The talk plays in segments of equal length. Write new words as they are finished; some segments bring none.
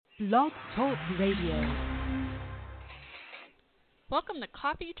Blog Talk Radio. Welcome to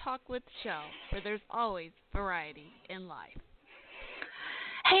Coffee Talk with Shell, where there's always variety in life.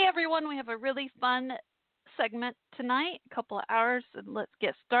 Hey everyone, we have a really fun segment tonight, a couple of hours, and let's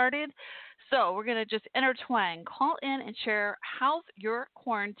get started. So we're going to just intertwine, call in and share how's your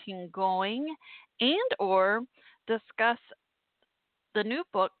quarantine going, and or discuss the new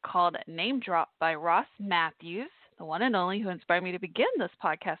book called Name Drop by Ross Mathews, the one and only who inspired me to begin this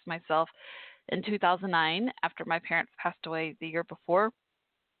podcast myself in 2009 after my parents passed away the year before.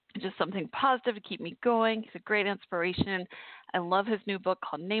 Just something positive to keep me going. He's a great inspiration. I love his new book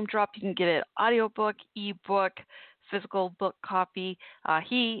called Name Drop. You can get it audiobook, ebook, physical book copy.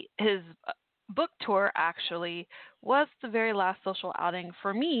 His book tour actually was the very last social outing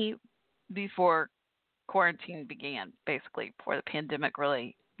for me before quarantine began, basically before the pandemic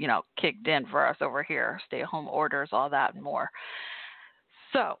really, kicked in for us over here, stay-at-home orders, all that and more.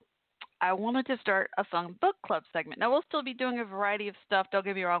 So I wanted to start a fun book club segment. Now, we'll still be doing a variety of stuff. Don't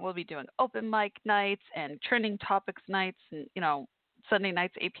get me wrong. We'll be doing open mic nights and trending topics nights and, Sunday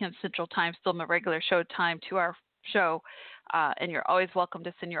nights, 8 p.m. Central Time, still my regular show time, 2-hour show. And you're always welcome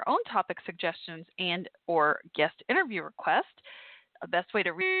to send your own topic suggestions and or guest interview requests. The best way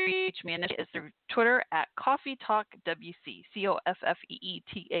to reach me is through Twitter at Coffee Talk WC,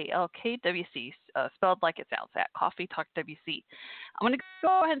 COFFEETALKWC, spelled like it sounds, at Coffee Talk WC. I'm going to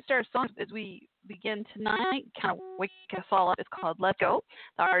go ahead and start a song as we begin tonight, kind of wake us all up. It's called Let Go.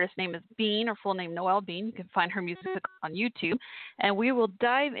 The artist's name is Bean, or full name Noelle Bean. You can find her music on YouTube. And we will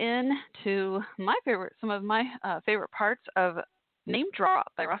dive into some of my favorite parts of Name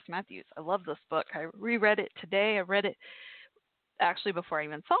Drop by Ross Mathews. I love this book. I reread it today. I read it actually before I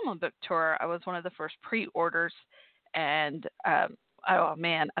even saw him on book tour. I was one of the first pre-orders, and oh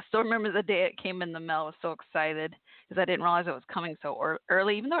man, I still remember the day it came in the mail. I was so excited because I didn't realize it was coming so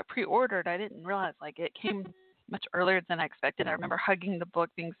early. Even though I pre-ordered, I didn't realize it came much earlier than I expected. I remember hugging the book,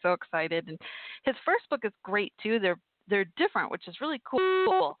 being so excited. And his first book is great too. They're different, which is really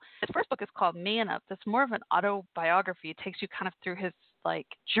cool. His first book is called Man Up. It's more of an autobiography. It takes you kind of through his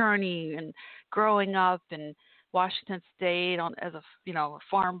journey and growing up and Washington State as a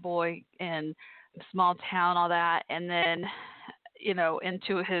farm boy in a small town, all that, and then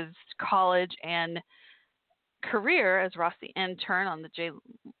into his college and career as Ross the intern on the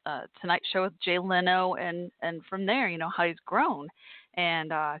Tonight Show with Jay Leno, and from there, how he's grown,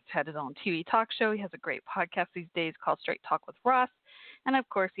 and he's had his own TV talk show. He has a great podcast these days called Straight Talk with Ross, and of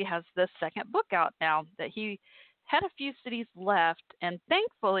course he has this second book out now that he had a few cities left, and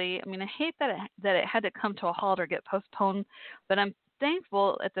thankfully, I hate that it had to come to a halt or get postponed, but I'm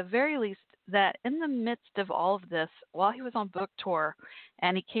thankful at the very least that in the midst of all of this, while he was on book tour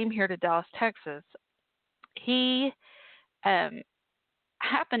and he came here to Dallas, Texas, he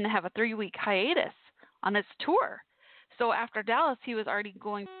happened to have a 3-week hiatus on his tour. So after Dallas, he was already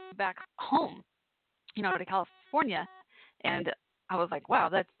going back home, to California, and I was like, wow,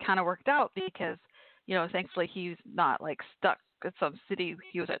 that kind of worked out because thankfully he's not stuck at some city.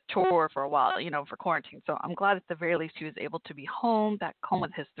 He was at tour for a while, for quarantine. So I'm glad at the very least he was able to be back home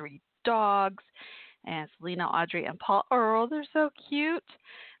with his 3 dogs, and Selena, Audrey, and Paul Earl. They're so cute.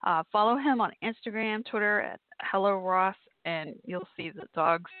 Follow him on Instagram, Twitter at Hello Ross, and you'll see the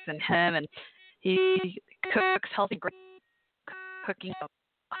dogs and him. And he cooks healthy, great cooking,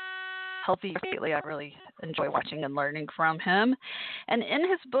 healthy lately. I really enjoy watching and learning from him. And in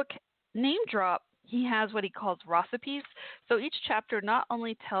his book, Name Drop, he has what he calls recipes. So each chapter not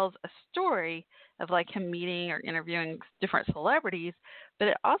only tells a story of him meeting or interviewing different celebrities, but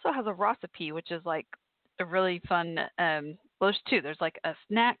it also has a recipe, which is a really fun, there's 2. There's a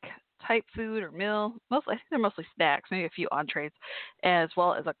snack type food or meal. I think they're mostly snacks, maybe a few entrees, as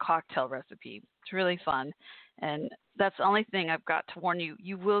well as a cocktail recipe. It's really fun. And that's the only thing I've got to warn you.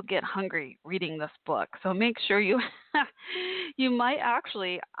 You will get hungry reading this book. So make sure you might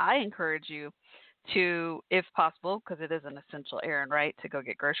actually, I encourage you to, if possible, because it is an essential errand, right, to go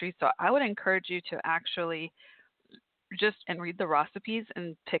get groceries. So I would encourage you to actually and read the recipes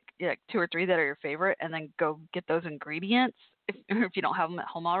and pick 2 or 3 that are your favorite, and then go get those ingredients if you don't have them at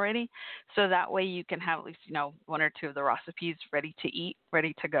home already. So that way you can have at least 1 or 2 of the recipes ready to eat,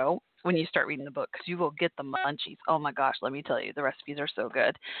 ready to go when you start reading the book, because you will get the munchies. Oh my gosh, let me tell you, the recipes are so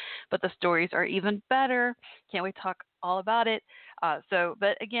good, but the stories are even better. Can't wait to talk all about it.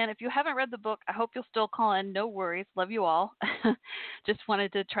 But again, if you haven't read the book, I hope you'll still call in. No worries. Love you all. Just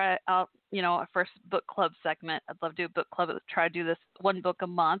wanted to try out, a first book club segment. I'd love to do a book club. Try to do this 1 book a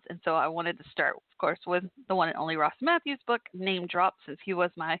month. And so I wanted to start, of course, with the one and only Ross Mathews book, Name Drop, since he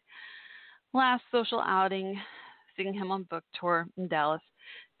was my last social outing, seeing him on book tour in Dallas.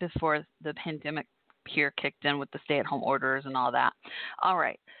 before the pandemic here kicked in with the stay-at-home orders and all that. All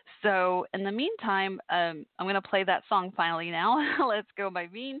right. So in the meantime, I'm going to play that song finally now. Let's Go by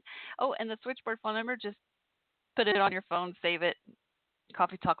Bean. Oh, and the switchboard phone number, just put it on your phone, save it.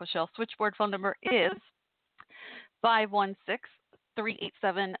 Coffee Talk with Shell. Switchboard phone number is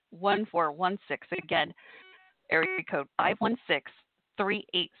 516-387-1416. Again, area code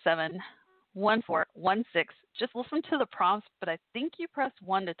 516-387-1416. Just listen to the prompts, but I think you press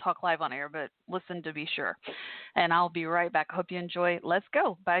 1 to talk live on air, but listen to be sure. And I'll be right back. Hope you enjoy Let's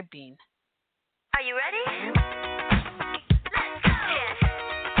Go by Bean. Are you ready?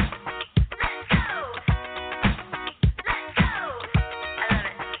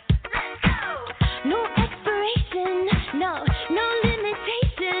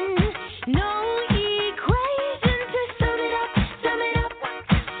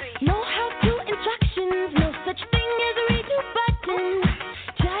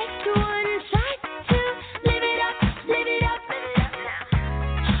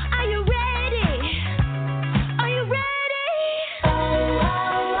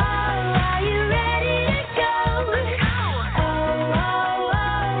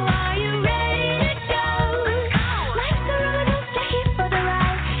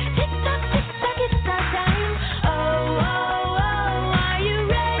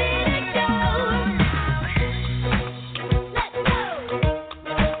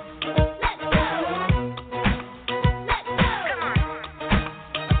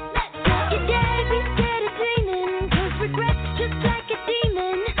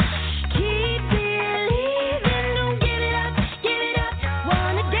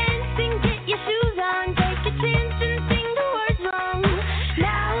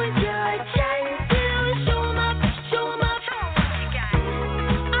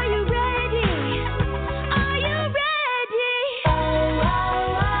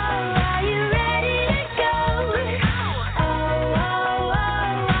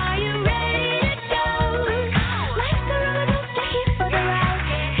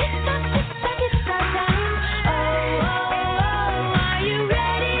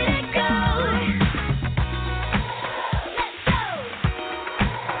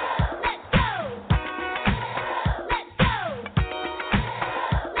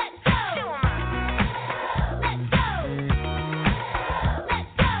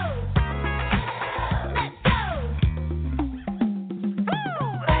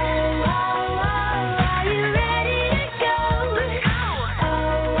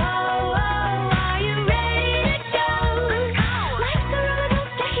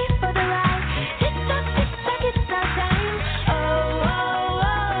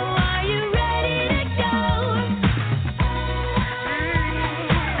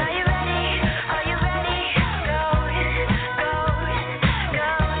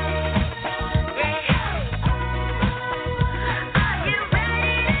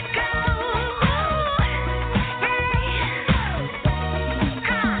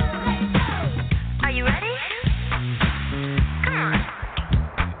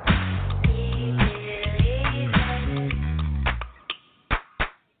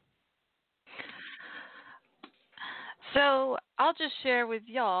 So I'll just share with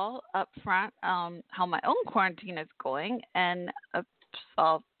y'all up front how my own quarantine is going, and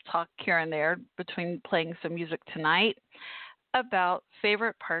I'll talk here and there between playing some music tonight about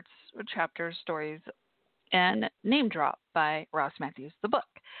favorite parts, chapters, stories, and Name Drop by Ross Mathews, the book.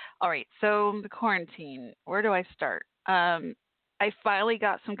 All right, so the quarantine, where do I start? I finally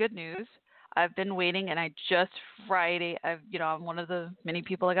got some good news. I've been waiting, and I just Friday, I'm one of the many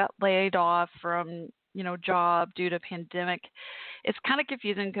people that got laid off from, job due to pandemic. It's kind of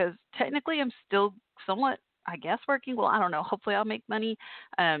confusing because technically I'm still somewhat, I guess, working. Well, I don't know. Hopefully I'll make money.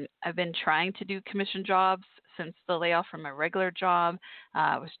 I've been trying to do commission jobs since the layoff from my regular job.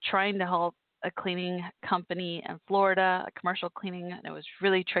 I was trying to help a cleaning company in Florida, a commercial cleaning, and it was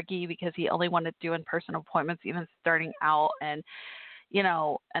really tricky because he only wanted to do in-person appointments even starting out, and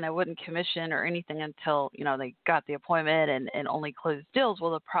I wouldn't commission or anything until, they got the appointment and only closed deals.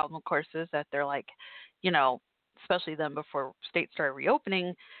 Well, the problem, of course, is that they're like, especially then before states started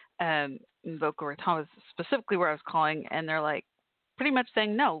reopening, Boca Raton was specifically where I was calling, and they're like pretty much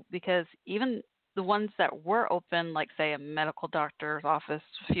saying no, because even the ones that were open, like say a medical doctor's office,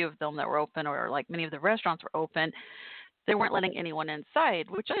 a few of them that were open, or like many of the restaurants were open, they weren't letting anyone inside,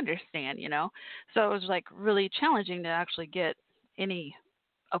 which I understand, So it was like really challenging to actually get any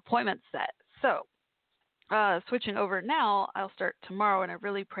appointments set. So switching over now, I'll start tomorrow, and I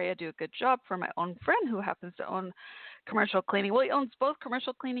really pray I do a good job for my own friend who happens to own commercial cleaning. Well, he owns both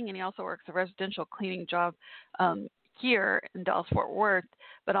commercial cleaning, and he also works a residential cleaning job here in Dallas-Fort Worth.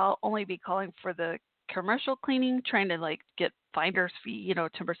 but I'll only be calling for the commercial cleaning, trying to like get finder's fee, 10%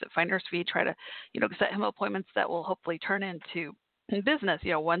 finder's fee, try to, set him appointments that will hopefully turn into business,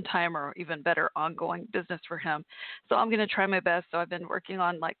 one time or even better ongoing business for him. So I'm going to try my best. So I've been working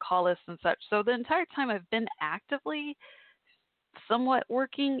on like call lists and such. So the entire time I've been actively somewhat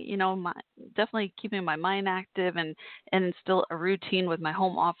working, definitely keeping my mind active and still a routine with my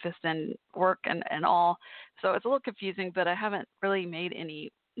home office and work and all. So it's a little confusing, but I haven't really made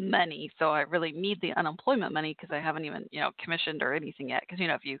any money. So I really need the unemployment money because I haven't even, commissioned or anything yet. Because,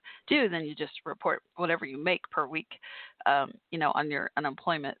 if you do, then you just report whatever you make per week, on your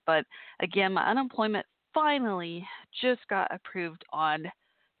unemployment. But again, my unemployment finally just got approved on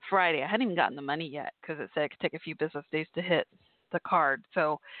Friday. I hadn't even gotten the money yet because it said it could take a few business days to hit the card.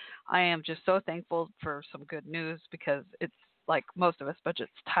 So I am just so thankful for some good news because it's like most of us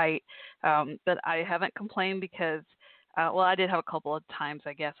budget's tight. But I haven't complained because I did have a couple of times,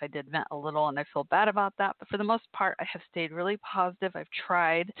 I guess I did vent a little and I feel bad about that. But for the most part, I have stayed really positive. I've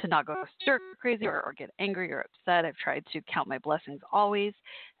tried to not go stir crazy or get angry or upset. I've tried to count my blessings always.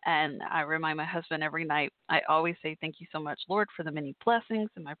 And I remind my husband every night, I always say, thank you so much, Lord, for the many blessings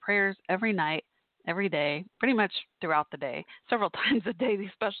in my prayers every night, every day, pretty much throughout the day, several times a day,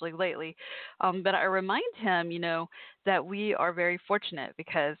 especially lately. But I remind him, that we are very fortunate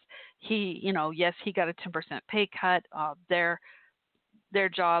because he, yes, he got a 10% pay cut. Their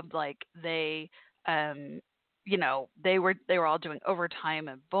job, like they, they were all doing overtime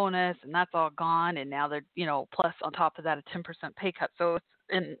and bonus, and that's all gone. And now they're, plus on top of that, a 10% pay cut. So it's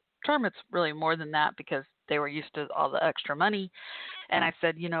in term, it's really more than that because they were used to all the extra money. And I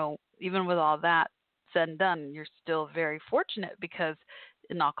said, even with all that said and done, you're still very fortunate because,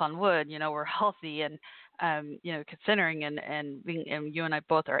 knock on wood, we're healthy and, considering and being, and you and I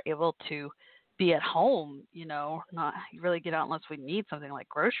both are able to be at home, not really get out unless we need something like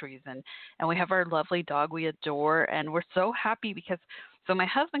groceries. And we have our lovely dog we adore. And we're so happy because, so my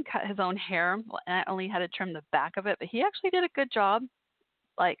husband cut his own hair and I only had to trim the back of it, but he actually did a good job,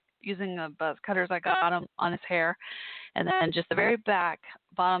 like using the buzz cutters I got him on his hair. And then just the very back,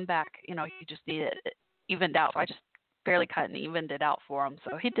 bottom back, he just needed it evened out. So I just barely cut and evened it out for him.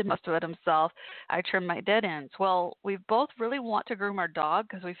 So he did most of it himself. I trimmed my dead ends. Well, we both really want to groom our dog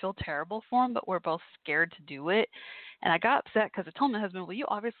because we feel terrible for him, but we're both scared to do it. And I got upset because I told my husband, well, you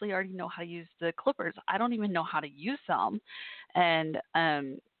obviously already know how to use the clippers. I don't even know how to use them. And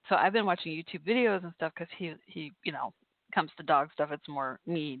so I've been watching YouTube videos and stuff because he comes to dog stuff, it's more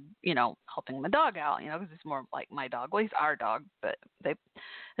me, helping my dog out, because it's more like my dog. Well, he's our dog, but they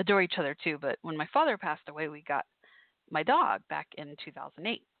adore each other too. But when my father passed away, we got my dog back in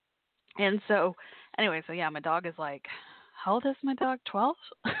 2008. And so anyway, so yeah, my dog is like, how old is my dog? 12?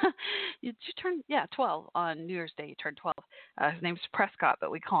 you turn, 12 on New Year's Day. He turned 12. His name's Prescott,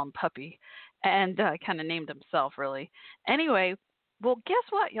 but we call him Puppy. And kind of named himself, really. Anyway, well, guess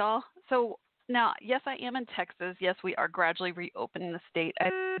what, y'all? So now, yes, I am in Texas. Yes, we are gradually reopening the state.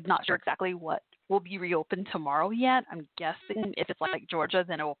 I'm not sure exactly what will be reopened tomorrow yet. I'm guessing if it's like Georgia,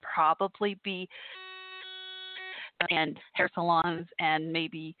 then it will probably be and hair salons and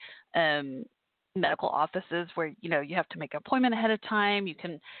maybe medical offices where you have to make an appointment ahead of time. You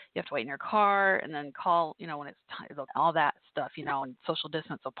have to wait in your car and then call when it's time, all that stuff, and social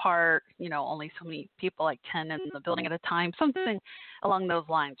distance apart, only so many people, like 10 in the building at a time, something along those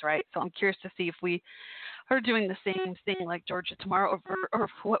lines, right? So I'm curious to see if we are doing the same thing like Georgia tomorrow, or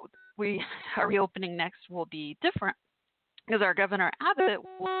if what we are reopening next will be different. Because our Governor Abbott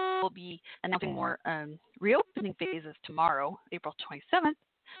will be announcing more reopening phases tomorrow, April 27th,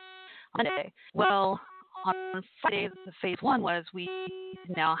 Monday. Well, on Friday, the phase one was we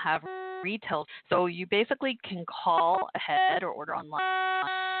now have retail. So you basically can call ahead or order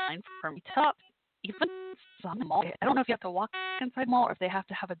online from retail. Even some malls. I don't know if you have to walk inside the mall or if they have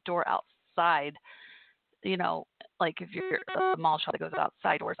to have a door outside. Like if you're a mall shop that goes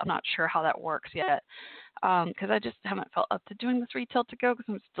outside doors. I'm not sure how that works yet because I just haven't felt up to doing this retail to go because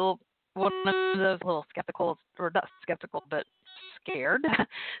I'm still one of those little skeptical, or not skeptical, but scared.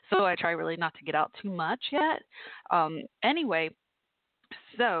 So I try really not to get out too much yet. Anyway,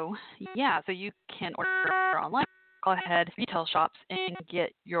 so yeah, so you can order online, go ahead, retail shops, and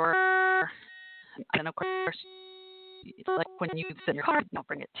get your, and of course, like when you sit in your car, they'll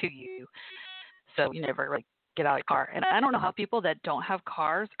bring it to you. So you never really get out of your car. And I don't know how people that don't have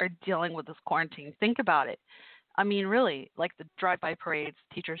cars are dealing with this quarantine. Think about it. I mean, really, like the drive-by parades,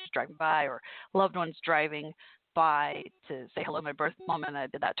 teachers driving by or loved ones driving by to say hello to my birth mom, and I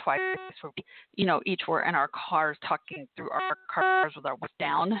did that twice where we, each were in our cars talking through our cars with our windows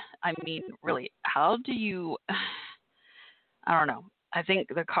down. I mean, really, how do you, I don't know. I think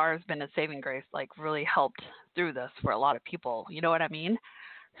the car has been a saving grace, like really helped through this for a lot of people. You know what I mean?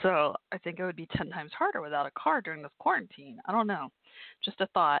 So I think it would be 10 times harder without a car during this quarantine. I don't know. Just a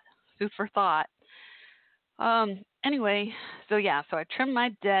thought, food for thought. Anyway, so yeah, so I trimmed my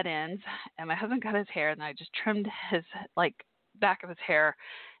dead ends, and my husband cut his hair, and I just trimmed his like back of his hair.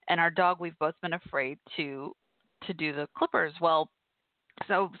 And our dog, we've both been afraid to do the clippers. Well,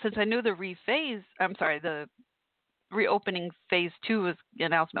 so since I knew the reopening phase 2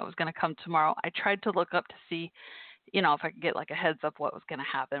 announcement was going to come tomorrow, I tried to look up to see, if I could get like a heads up what was going to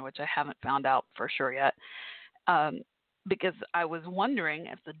happen, which I haven't found out for sure yet. Because I was wondering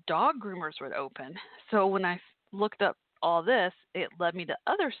if the dog groomers would open. So when I looked up all this, it led me to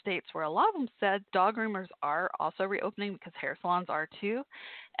other states where a lot of them said dog groomers are also reopening because hair salons are too.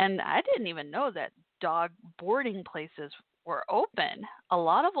 And I didn't even know that dog boarding places were open. A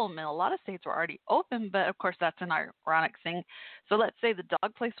lot of them in a lot of states were already open, but of course that's an ironic thing. So let's say the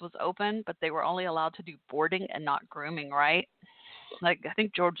dog place was open, but they were only allowed to do boarding and not grooming, right? Like I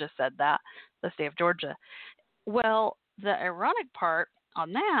think Georgia said that, the state of Georgia. Well, the ironic part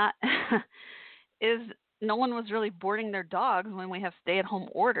on that is no one was really boarding their dogs when we have stay-at-home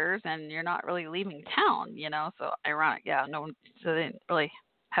orders and you're not really leaving town, So ironic, yeah. No one, so they didn't really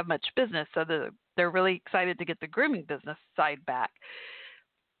have much business. So they're really excited to get the grooming business side back.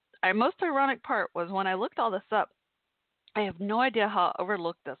 Our most ironic part was when I looked all this up. I have no idea how I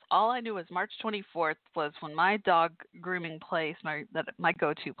overlooked this. All I knew was March 24th was when my dog grooming place, my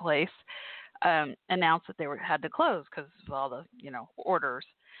go-to place, announced that they had to close because of all the orders.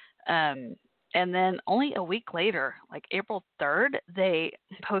 And then only a week later, like April 3rd, they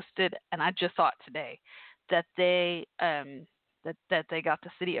posted, and I just saw it today, that they that they got the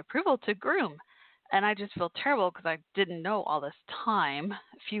city approval to groom. And I just feel terrible because I didn't know all this time.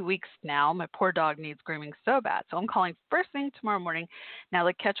 A few weeks now, my poor dog needs grooming so bad. So I'm calling first thing tomorrow morning. Now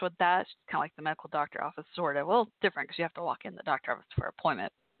the catch with that, it's kind of like the medical doctor office, sort of. Well, different because you have to walk in the doctor office for an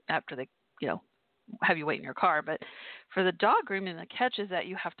appointment after they have you wait in your car. But for the dog grooming, the catch is that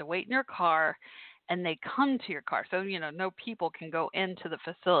you have to wait in your car and they come to your car. So, no people can go into the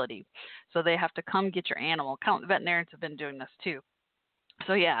facility. So they have to come get your animal. Veterinarians have been doing this too.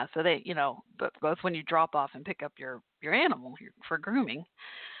 So yeah, so they, but both when you drop off and pick up your animal for grooming,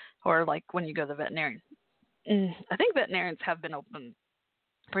 or like when you go to the veterinarian. I think veterinarians have been open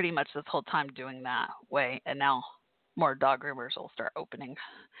pretty much this whole time doing that way, and now more dog groomers will start opening.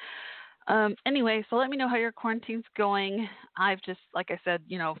 Anyway, so let me know how your quarantine's going. I've just, like I said,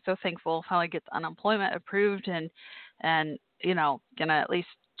 so thankful finally get the unemployment approved and gonna at least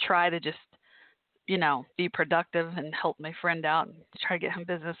try to just, be productive and help my friend out and try to get him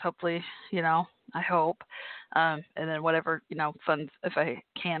business, hopefully, I hope. And then whatever, funds, if I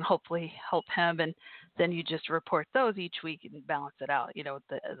can, hopefully help him. And then you just report those each week and balance it out, with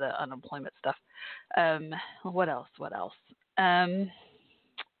the unemployment stuff. What else?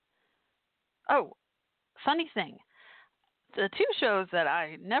 Oh, funny thing. The two shows that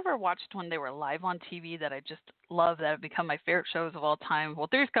I never watched when they were live on TV that I just love, that have become my favorite shows of all time. Well,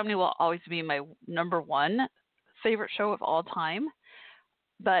 Three's Company will always be my number one favorite show of all time.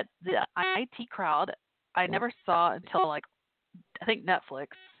 But the IT Crowd, I never saw until I think Netflix.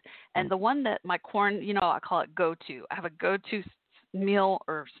 And the one that my I call it go-to. I have a go-to meal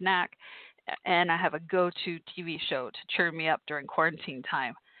or snack, and I have a go-to TV show to cheer me up during quarantine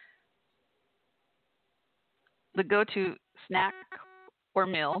time. The go-to snack or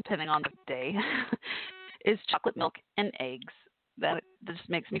meal, depending on the day, is chocolate milk and eggs. That just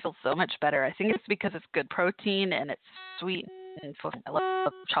makes me feel so much better. I think it's because it's good protein and it's sweet and fulfilling. I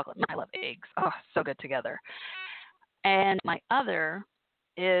love chocolate milk. I love eggs. Oh, so good together. And my other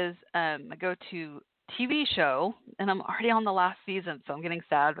is a go-to TV show, and I'm already on the last season, so I'm getting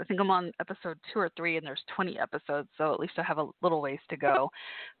sad. I think I'm on episode 2 or 3, and there's 20 episodes, so at least I have a little ways to go.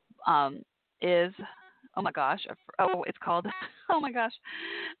 Oh my gosh. It's called, oh my gosh.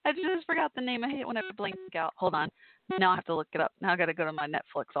 I just forgot the name. I hate when I blank out. Hold on. Now I have to look it up. Now I got to go to my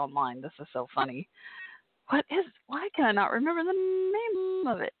Netflix online. This is so funny. Why can I not remember the name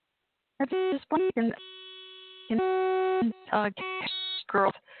of it? I just blanking.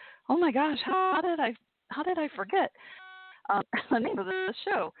 Girls. Oh my gosh. How did I forget the name of the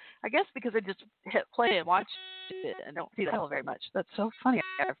show? I guess because I just hit play and watch it and don't see the title very much. That's so funny.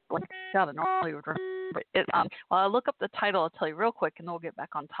 I blanked out and normally would remember it. While I look up the title, I'll tell you real quick, and then we'll get back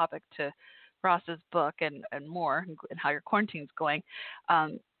on topic to Ross's book and more, and how your quarantine's going.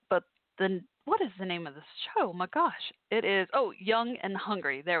 But then, what is the name of this show? Oh my gosh, it is Young and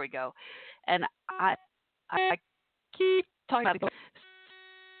Hungry. There we go. And I keep talking about it.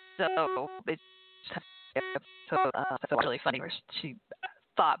 So it's episode. So really funny where she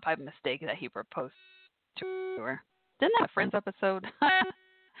thought by mistake that he proposed to her. Didn't that Friends episode?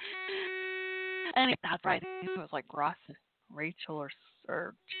 Anyway, that's right. It was like Ross and Rachel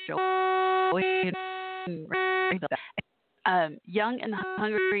or Joey. Young and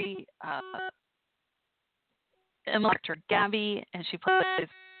Hungry. Emily Gabby, and she plays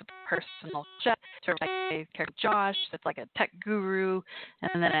the personal chef. So my character Josh, that's like a tech guru,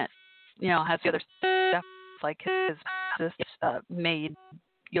 and then it, has the other stuff like his maid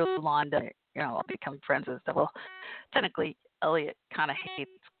Yolanda. I'll become friends with stuff. Well, technically, Elliot kind of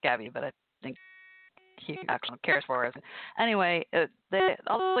hates Gabby, but I think he actually cares for her. Anyway,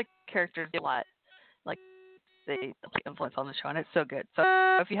 all the characters do a lot, like they influence on the show, and it's so good. So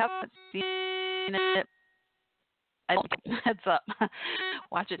if you haven't seen it, heads up,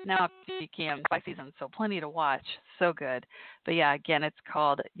 watch it now if you can. 5 seasons, so plenty to watch. So good. But yeah, again, it's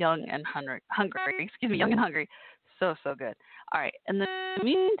called Young and Hungry. Young and Hungry. So good. All right. In the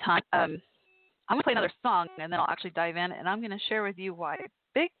meantime, I'm gonna play another song, and then I'll actually dive in, and I'm gonna share with you why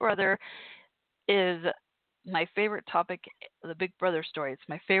Big Brother is my favorite topic. The Big Brother story. It's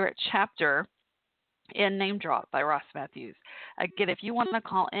my favorite chapter in Name Drop by Ross Mathews. Again, if you want to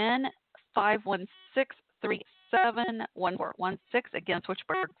call in, 516-371416. Again,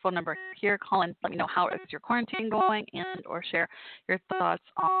 switchboard phone number here. Call in. Let me know how is your quarantine going, and or share your thoughts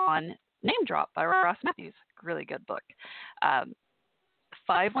on Name Drop by Ross Mathews. Really good book.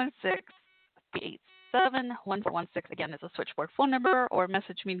 516-387-1416. Again, is a switchboard phone number, or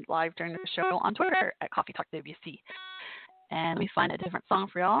message me live during the show on Twitter at Coffee Talk WC. And we find a different song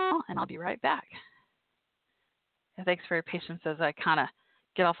for y'all, and I'll be right back. And thanks for your patience as I kind of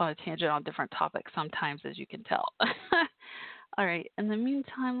get off on a tangent on different topics sometimes, as you can tell. All right. In the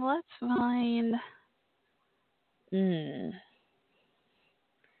meantime, let's find.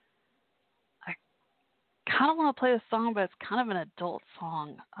 I kind of want to play a song, but it's kind of an adult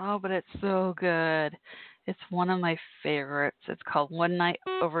song. Oh, but it's so good. It's one of my favorites. It's called One Night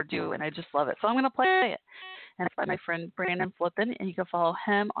Overdue, and I just love it. So I'm going to play it. And it's by my friend Brandon Flippin, and you can follow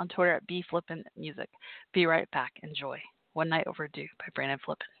him on Twitter at bflippinmusic. Be right back. Enjoy. One Night Overdue by Brandon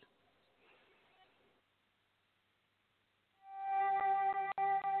Flippin.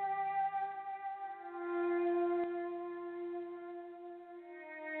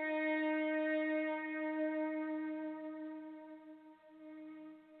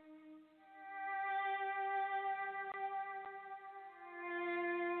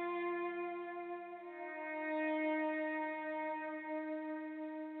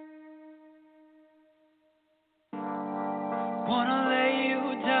 Wanna lay you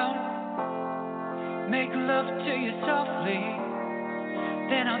down, make love to you softly,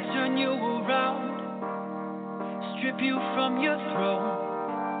 then I'll turn you around, strip you from your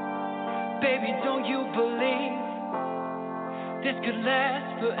throne. Baby, don't you believe this could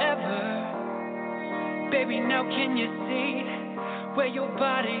last forever? Baby, now can you see where your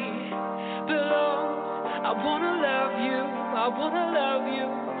body belongs? I wanna love you, I wanna love you,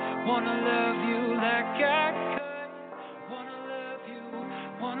 wanna love you like I could.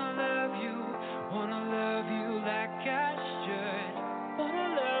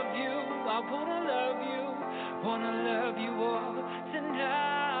 Wanna love you all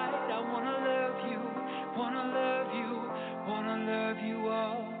tonight. I wanna love you, wanna love you, wanna love you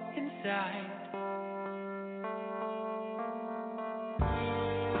all inside.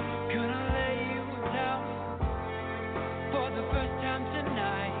 Gonna lay you down for the first time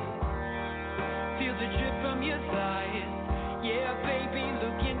tonight. Feel the drip from your thighs. Yeah, baby,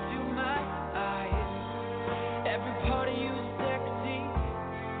 look into my eyes. Every part of you sexy.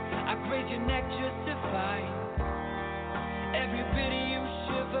 I graze your neck just to find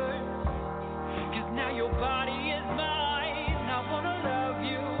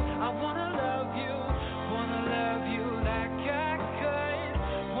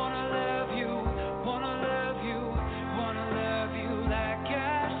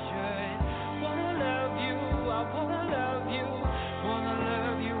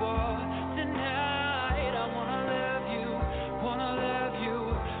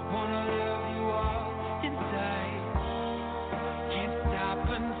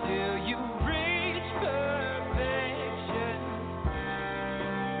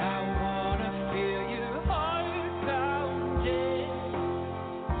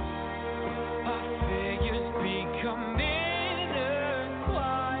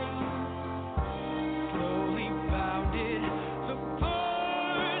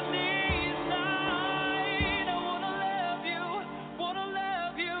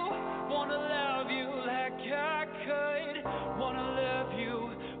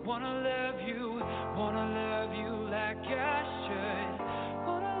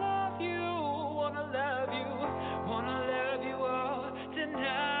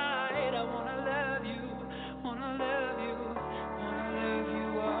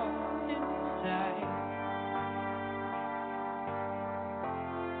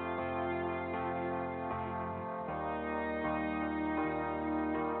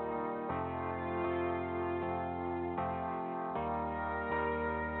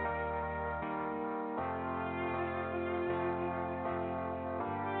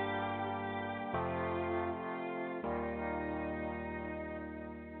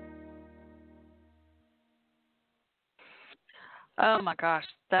Oh my gosh,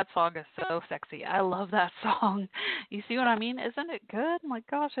 that song is so sexy. I love that song. You see what I mean? Isn't it good? My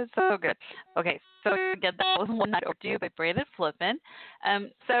gosh, it's so good. Okay, so again, that was One Night Overdue by Brandon Flippin.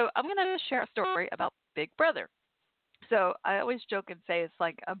 So I'm gonna share a story about Big Brother. So I always joke and say it's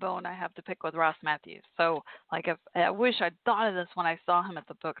like a bone I have to pick with Ross Mathews. So like if I wish I'd thought of this when I saw him at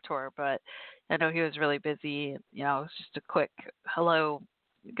the book tour, but I know he was really busy. You know, it's just a quick hello,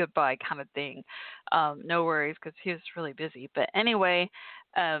 goodbye kind of thing. No worries because he was really busy. But anyway,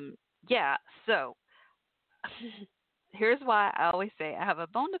 yeah. So here's why I always say I have a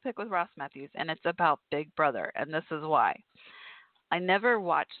bone to pick with Ross Mathews, and it's about Big Brother, and this is why. I never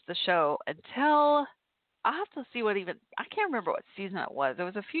watched the show until I have to see what even I can't remember what season it was. It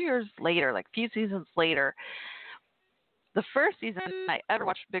was a few years later, like a few seasons later. The first season I ever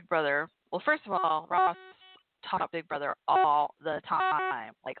watched Big Brother. Well, first of all, Ross talked about Big Brother all the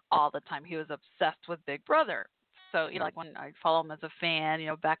time, like all the time. He was obsessed with Big Brother. So like when I follow him as a fan,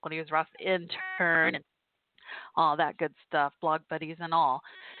 back when he was Ross intern and all that good stuff, blog buddies and all.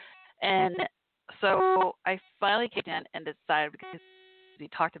 And so I finally kicked in and decided because he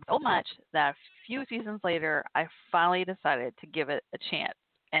talked about so much that a few seasons later, I finally decided to give it a chance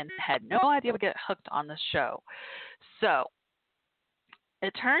and had no idea I would get hooked on the show. So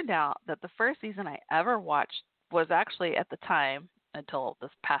it turned out that the first season I ever watched was actually at the time, until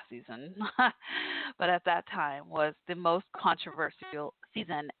this past season, but at that time was the most controversial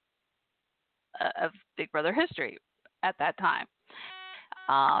season of Big Brother history at that time.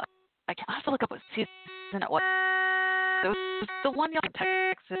 I have to look up what season it was. It was the one in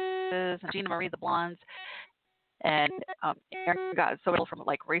Texas and Gina Marie the Blondes, and Erin got so ill from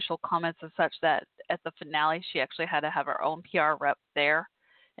like racial comments and such that at the finale she actually had to have her own PR rep there,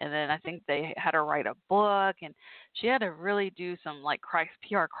 and then I think they had her write a book, and she had to really do some like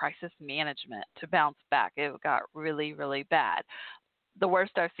PR crisis management to bounce back. It got really, really bad. The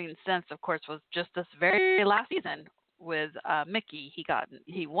worst I've seen since, of course, was just this very last season with Mickey.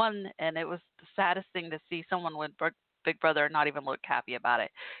 He won, and it was the saddest thing to see someone with Big Brother not even look happy about it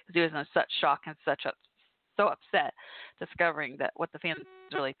because he was in such shock and so upset discovering that what the fans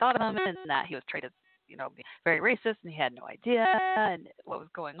really thought of him and that he was treated, very racist and he had no idea and what was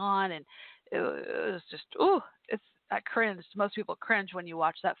going on, and it was just I cringed. Most people cringe when you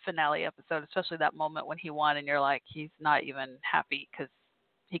watch that finale episode, especially that moment when he won, and you're like, he's not even happy because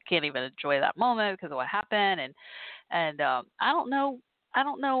he can't even enjoy that moment because of what happened, and I don't know.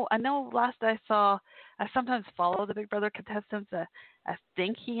 I know last I saw, I sometimes follow the Big Brother contestants. I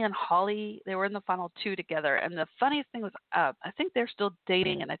think he and Holly, they were in the final two together. And the funniest thing was, I think they're still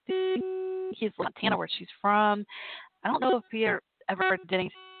dating, and I think he's Montana, where she's from. I don't know if he ever did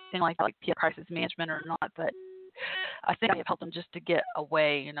anything like that, like PR crisis management or not, but I think I've helped him just to get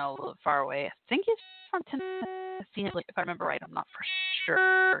away, a little far away. I think he's from Tennessee, if I remember right. I'm not for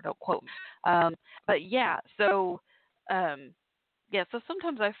sure. Don't quote me. But yeah, so so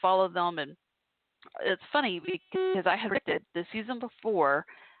sometimes I follow them, and it's funny because I had predicted the season before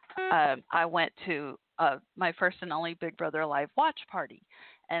I went to my first and only Big Brother live watch party,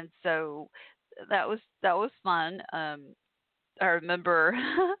 and so that was fun. I remember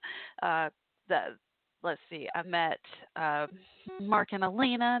that. Let's see, I met Mark and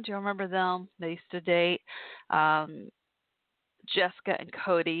Alina. Do you remember them? They used to date. Jessica and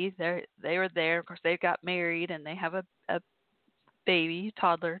Cody. They were there. Of course, they got married and they have a baby,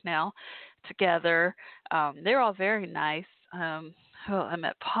 toddler now, together. They're all very nice. I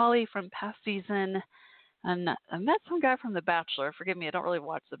met Polly from past season, and I met some guy from The Bachelor. Forgive me, I don't really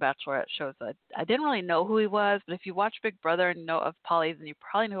watch The Bachelorette shows. I didn't really know who he was, but if you watch Big Brother and know of Polly, then you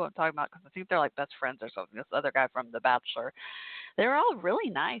probably know what I'm talking about because I think they're like best friends or something. This other guy from The Bachelor. They're all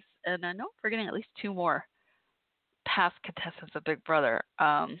really nice, and I know I'm forgetting at least two more past contestants of Big Brother.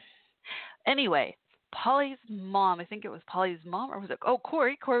 Anyway, Polly's mom, I think it was Polly's mom, or was it? Oh,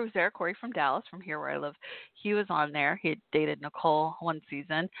 Corey. Corey was there. Corey from Dallas, from here where I live. He was on there. He had dated Nicole one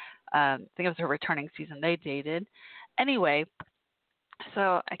season. I think it was her returning season they dated. Anyway,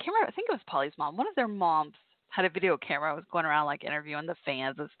 so I can't remember. I think it was Polly's mom. One of their moms had a video camera. I was going around like interviewing the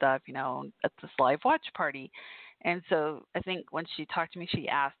fans and stuff, at this live watch party. And so I think when she talked to me, she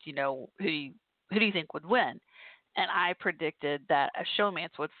asked, who do you think would win? And I predicted that a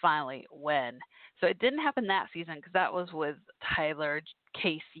showmance would finally win. So it didn't happen that season because that was with Tyler,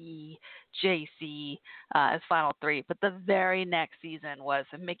 Casey, JC as final three. But the very next season was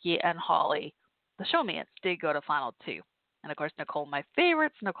Mickey and Holly. The showmance did go to final two. And, of course, Nicole, my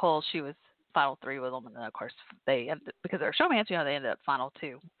favorites. Nicole, she was final three with them. And then, of course, they ended, because they were showmance, they ended up final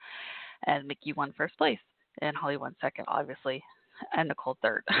two. And Mickey won first place. And Holly won second, obviously. and Nicole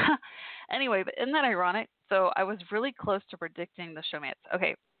third. Anyway, but isn't that ironic? So I was really close to predicting the showmance.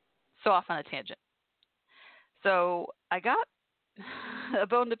 Okay, so off on a tangent. So I got a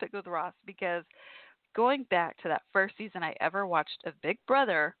bone to pick with Ross because going back to that first season I ever watched of Big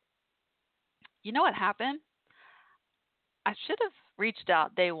Brother, you know what happened? I should have reached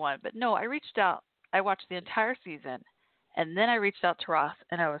out day one, but no, I reached out. I watched the entire season, and then I reached out to Ross,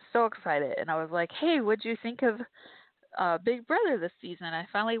 and I was so excited. And I was like, "Hey, what'd you think of Big Brother this season?" I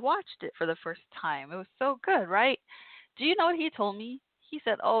finally watched it for the first time. It was so good, right? Do you know what he told me? He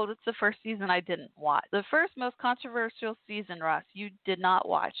said, "Oh, that's the first season I didn't watch. The first most controversial season, Ross, you did not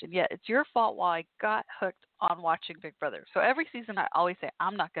watch, and yet it's your fault why I got hooked on watching Big Brother." So every season I always say,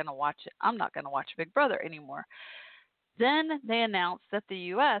 "I'm not going to watch it. I'm not going to watch Big Brother anymore." Then they announced that the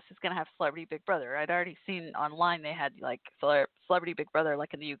U.S. is going to have Celebrity Big Brother. I'd already seen online they had like Celebrity Big Brother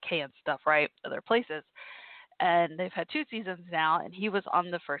like in the UK and stuff, right? Other places. And they've had 2 seasons now, and he was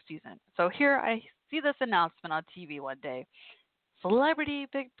on the first season. So here I see this announcement on TV one day. Celebrity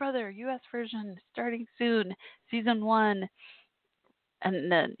Big Brother, U.S. version starting soon, season 1.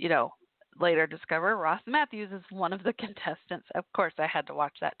 And then, later discover Ross Mathews is one of the contestants. Of course, I had to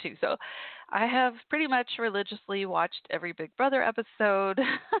watch that too. So I have pretty much religiously watched every Big Brother episode.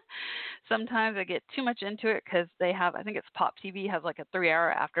 Sometimes I get too much into it because they have, I think it's Pop TV has like a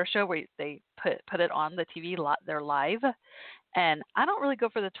 3-hour after show where they put it on the TV. They're live. And I don't really go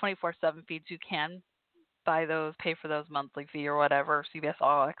for the 24/7 feeds. You can buy those, pay for those monthly fee or whatever, CBS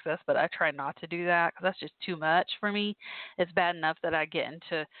All Access, but I try not to do that because that's just too much for me. It's bad enough that I get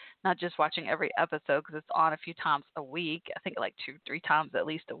into not just watching every episode because it's on a few times a week. I think like 2-3 times at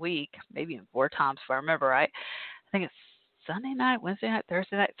least a week, maybe even 4 times if I remember right. I think it's Sunday night, Wednesday night,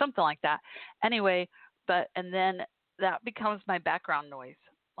 Thursday night, something like that. Anyway, and then that becomes my background noise.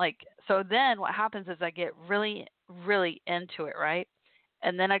 So then what happens is I get really, really into it, right?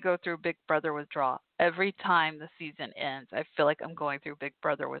 And then I go through Big Brother withdrawal. Every time the season ends, I feel like I'm going through Big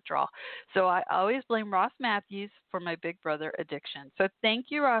Brother withdrawal. So I always blame Ross Mathews for my Big Brother addiction. So thank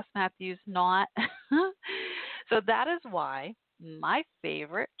you, Ross Mathews, not. So that is why my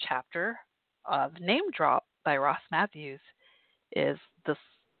favorite chapter of Name Drop by Ross Mathews is the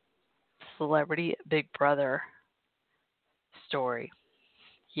Celebrity Big Brother story.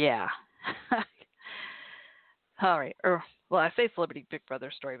 Yeah. All right. Well, I say Celebrity Big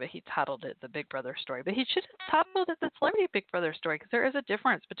Brother story, but he titled it the Big Brother story. But he should have titled it the Celebrity Big Brother story because there is a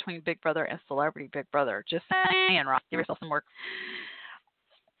difference between Big Brother and Celebrity Big Brother. Just saying, Ross, give yourself some work.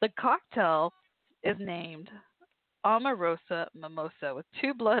 The cocktail is named Omarosa Mimosa with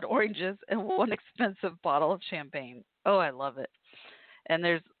 2 blood oranges and 1 expensive bottle of champagne. Oh, I love it. And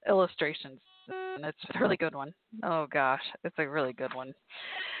there's illustrations, and it's a really good one. Oh, gosh, it's a really good one.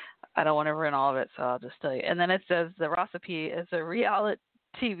 I don't want to ruin all of it, so I'll just tell you. And then it says the recipe is a reality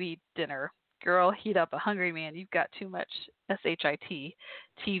TV dinner. Girl, heat up a hungry man. You've got too much SHIT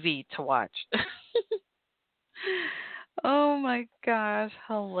TV to watch. Oh my gosh,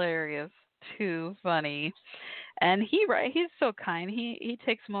 hilarious. Too funny. And he's so kind. He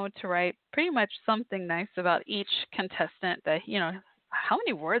takes a moment to write pretty much something nice about each contestant that, how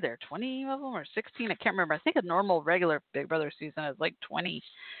many were there? 20 of them or 16? I can't remember. I think a normal regular Big Brother season is like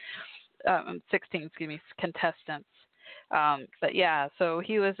 16, contestants. But yeah, so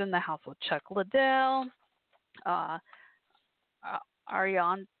he was in the house with Chuck Liddell, Ariana,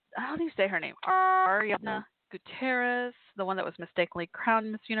 how do you say her name? Ariana Gutierrez, the one that was mistakenly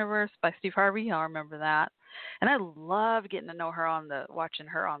crowned Miss Universe by Steve Harvey. I'll remember that. And I love getting to know her watching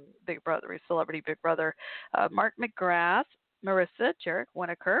her on Big Brother, Celebrity Big Brother. Mark McGrath, Marissa Jarek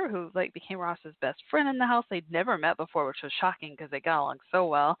Winokur, who became Ross's best friend in the house. They'd never met before, which was shocking because they got along so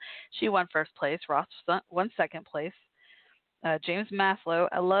well. She won first place. Ross won second place. James Maslow.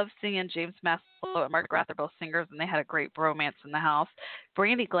 I love seeing James Maslow and Mark McGrath. They're both singers, and they had a great bromance in the house.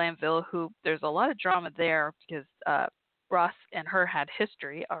 Brandy Glanville, who there's a lot of drama there because Ross and her had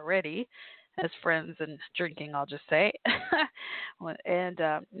history already as friends and drinking, I'll just say. And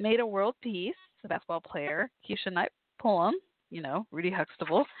Made a World Peace, the basketball player. Keisha Knight Pullum, Rudy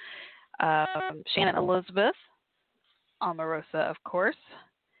Huxtable. Shannon Elizabeth, Omarosa, of course.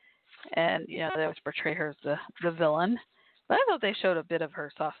 And, they always portray her as the villain. But I thought they showed a bit of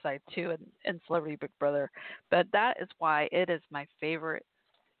her soft side, too, in Celebrity Big Brother. But that is why it is my favorite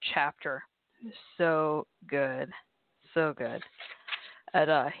chapter. So good. So good.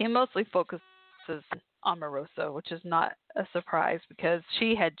 And he mostly focuses on Omarosa, which is not a surprise because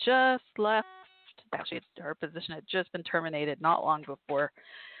she had just left. Actually, her position had just been terminated not long before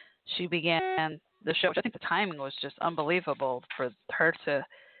she began the show, which I think the timing was just unbelievable for her to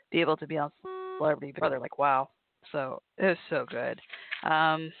be able to be on Celebrity Big Brother. Wow. So it was so good.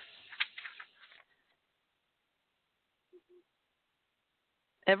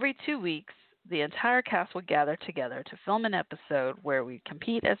 Every 2 weeks, the entire cast would gather together to film an episode where we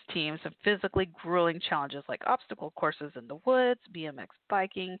compete as teams in physically grueling challenges like obstacle courses in the woods, BMX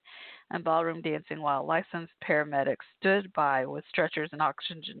biking, and ballroom dancing, while licensed paramedics stood by with stretchers and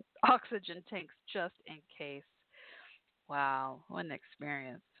oxygen tanks just in case. Wow, what an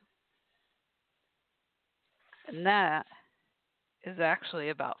experience. And that is actually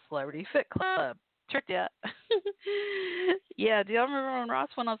about Celebrity Fit Club. Tricked ya. Yeah, do y'all remember when Ross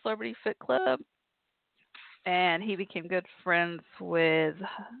went on Celebrity Fit Club? And he became good friends with,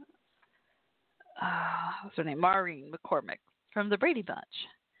 what's her name? Maureen McCormick from the Brady Bunch.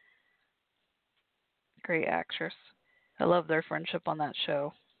 Great actress. I love their friendship on that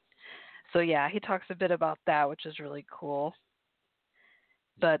show. So, yeah, he talks a bit about that, which is really cool.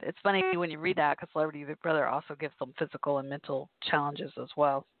 But it's funny when you read that because Celebrity Big Brother also gives them physical and mental challenges as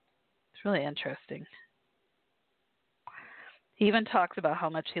well. It's really interesting. He even talks about how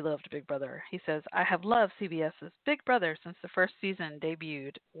much he loved Big Brother. He says, I have loved CBS's Big Brother since the first season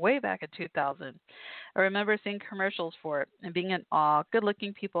debuted way back in 2000. I remember seeing commercials for it and being in awe,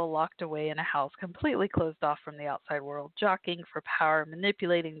 good-looking people locked away in a house completely closed off from the outside world, jockeying for power,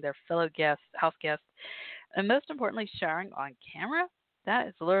 manipulating their fellow house guests, and most importantly, showering on camera. That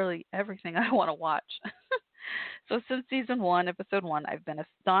is literally everything I want to watch. So since season 1, episode 1, I've been a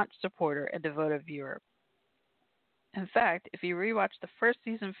staunch supporter and devoted viewer. In fact, if you rewatch the first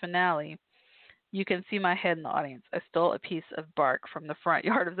season finale, you can see my head in the audience. I stole a piece of bark from the front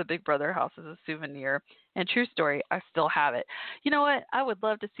yard of the Big Brother house as a souvenir. And true story, I still have it. You know what? I would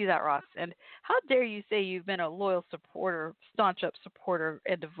love to see that, Ross. And how dare you say you've been a loyal supporter, staunch-up supporter,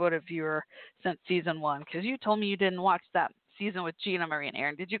 and devoted viewer since season 1? Because you told me you didn't watch that season with Gina Marie and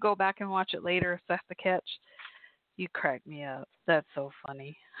Aaron. Did you go back and watch it later, assess the catch? You cracked me up. That's so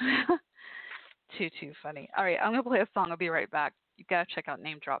funny. Too funny. All right, I'm going to play a song. I'll be right back. You got to check out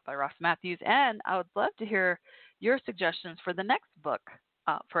Name Drop by Ross Mathews. And I would love to hear your suggestions for the next book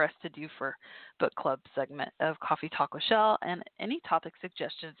for us to do for book club segment of Coffee Talk with Shell, and any topic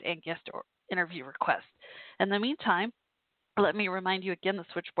suggestions and guest or interview requests. In the meantime, let me remind you again, the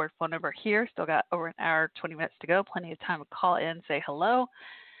switchboard phone number here. Still got over an hour, 20 minutes to go. Plenty of time to call in, say hello.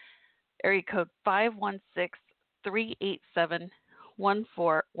 Area code 516-387-1416.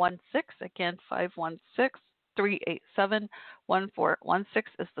 Again,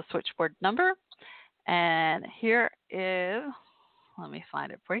 516-387-1416 is the switchboard number. And here is, let me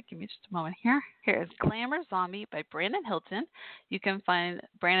find it for you. Give me just a moment here. Here is Glamour Zombie by Brandon Hilton. You can find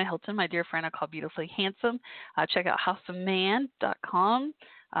Brandon Hilton, my dear friend I call Beautifully Handsome. Check out houseofman.com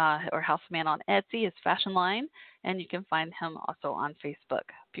or House of Man on Etsy, his fashion line. And you can find him also on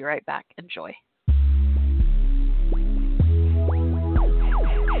Facebook. Be right back. Enjoy.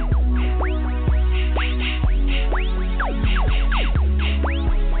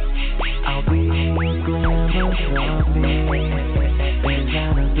 I'll be a glamour zombie,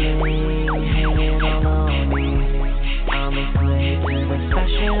 designer bling hanging all on me. I'm a slave to the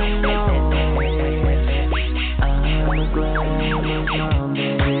fashion noise. I'm a glamour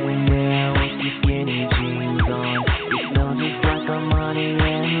zombie, yeah, with your skinny jeans on. You smell just like Armani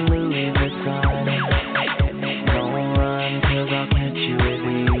and Louis Vuitton. Don't run, 'cause I'll catch you with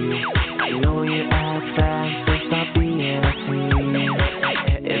these. You know you act fast, so stop being a tease.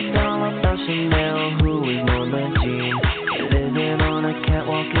 It's all about Chanel, who is Norma Jean. It isn't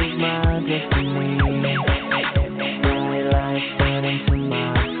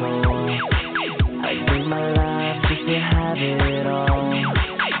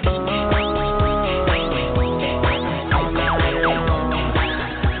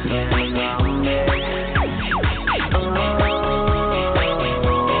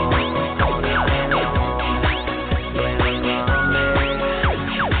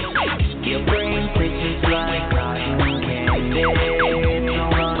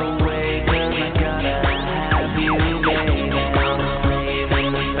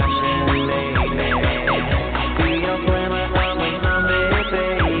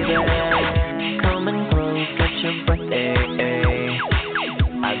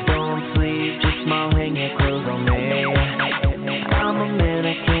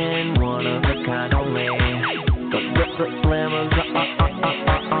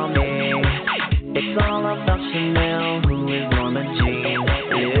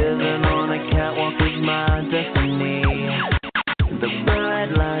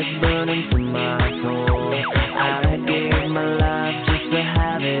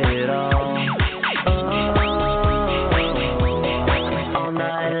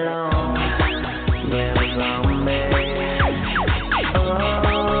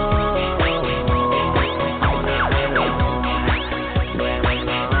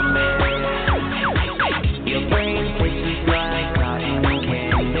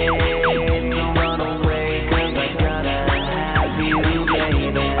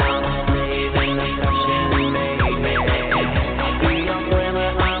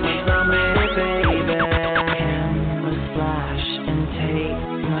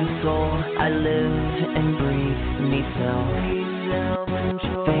soul. I live and breathe me self.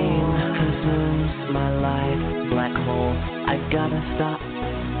 Fame consumes my life, black hole. I gotta stop,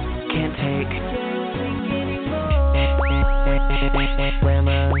 can't take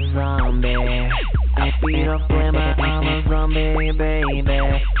glamour zombie. I feed off glamour, I'm a zombie, baby.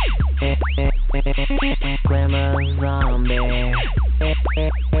 Glamour zombie.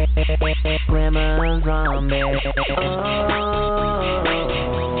 Glamour zombie. Oh,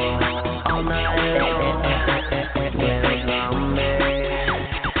 all night long. Glamour zombie.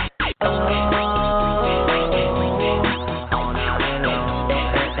 Oh, all night long.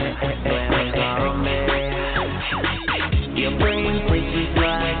 Glamour zombie. Your brain places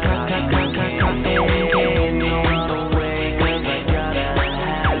like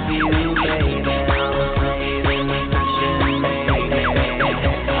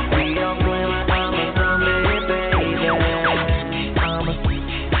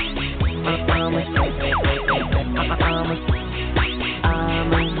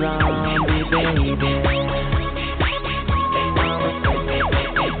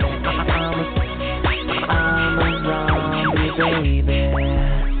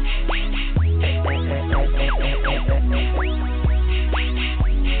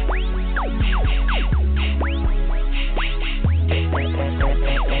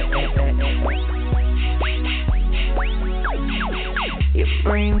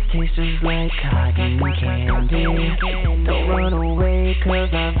brain tastes like cotton candy. Don't run away, cause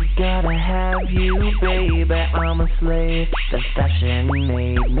I've gotta have you, baby. I'm a slave, the fashion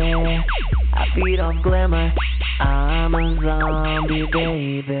made me. I feed off glamour, I'm a zombie,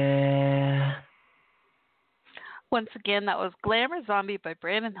 baby. Once again, that was Glamour Zombie by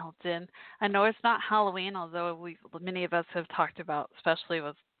Brandon Hilton. I know it's not Halloween, although many of us have talked about, especially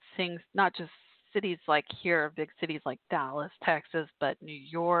with things, not just cities like here, big cities like Dallas, Texas, but New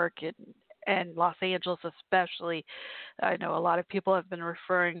York and Los Angeles especially. I know a lot of people have been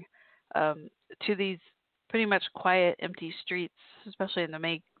referring to these pretty much quiet, empty streets, especially in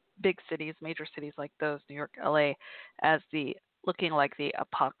the big cities, major cities like those, New York, LA, as looking like the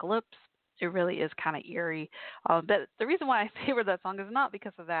apocalypse. It really is kind of eerie. But the reason why I favor that song is not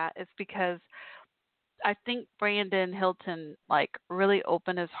because of that. It's because I think Brandon Hilton really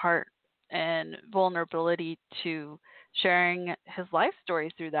opened his heart and vulnerability to sharing his life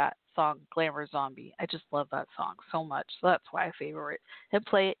story through that song, Glamour Zombie. I just love that song so much. So that's why I favor it and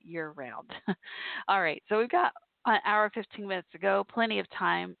play it year round. All right. So we've got an hour, 15 minutes to go. Plenty of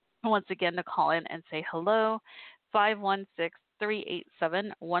time once again to call in and say hello. 516-387-1416.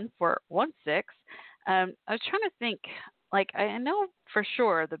 I was trying to think, I know for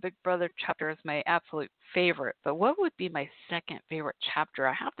sure the Big Brother chapter is my absolute favorite, but what would be my second favorite chapter?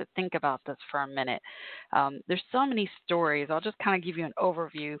 I have to think about this for a minute. There's so many stories. I'll just kind of give you an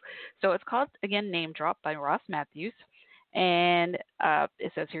overview. So it's called, again, Name Drop by Ross Mathews. And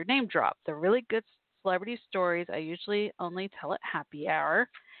it says here, Name Drop. They're really good celebrity stories. I usually only tell at happy hour.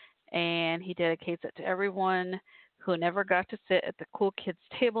 And he dedicates it to everyone who never got to sit at the cool kids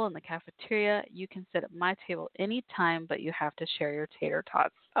table in the cafeteria. You can sit at my table anytime, but you have to share your tater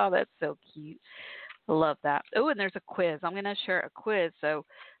tots. Oh, that's so cute. I love that. Oh, and there's a quiz. I'm going to share a quiz. So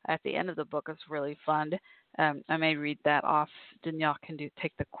at the end of the book, it's really fun. I may read that off. Then y'all can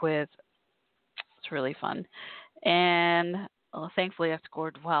take the quiz. It's really fun. And thankfully I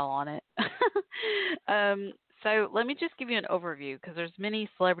scored well on it. So let me just give you an overview because there's many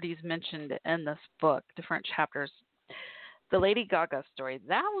celebrities mentioned in this book, different chapters. The Lady Gaga story,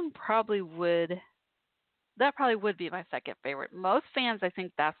 that probably would be my second favorite. Most fans, I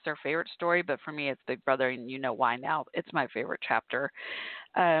think that's their favorite story, but for me, it's Big Brother, and you know why now. It's my favorite chapter.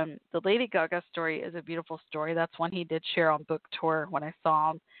 The Lady Gaga story is a beautiful story. That's one he did share on book tour when I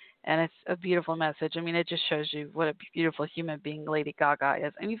saw him, and it's a beautiful message. I mean, it just shows you what a beautiful human being Lady Gaga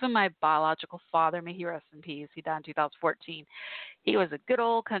is. And even my biological father, may he rest in peace, he died in 2014. He was a good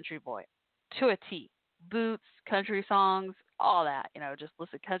old country boy to a T. Boots, country songs, all that, just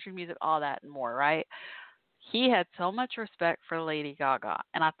listen to country music, all that and more, right? He had so much respect for Lady Gaga,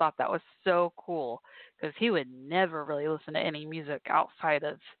 and I thought that was so cool because he would never really listen to any music outside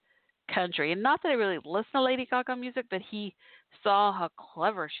of country. And not that I really listen to Lady Gaga music, but he saw how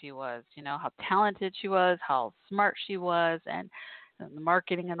clever she was, how talented she was, how smart she was, and the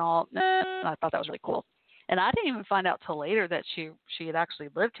marketing and all. I thought that was really cool. And I didn't even find out till later that she had actually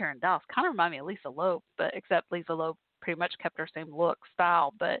lived here in Dallas. Kind of reminded me of Lisa Loeb, but except Lisa Loeb pretty much kept her same look,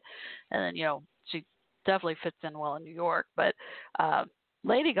 style, and then she definitely fits in well in New York. But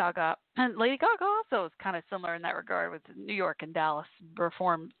Lady Gaga also is kind of similar in that regard with New York and Dallas,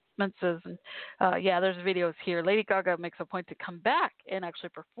 reformed performances. And yeah, there's videos here. Lady Gaga makes a point to come back and actually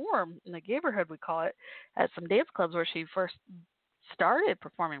perform in the neighborhood, we call it, at some dance clubs where she first started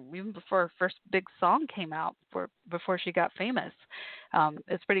performing, even before her first big song came out, before she got famous.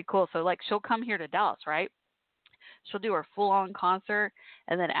 It's pretty cool. So like she'll come here to Dallas, right? She'll do her full on concert,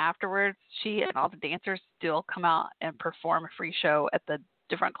 and then afterwards, she and all the dancers still come out and perform a free show at the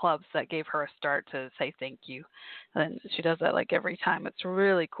different clubs that gave her a start to say thank you. And she does that like every time. It's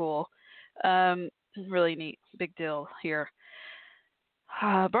really cool. Really neat, big deal here.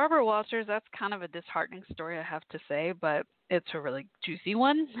 Barbara Walters, that's kind of a disheartening story, I have to say, but it's a really juicy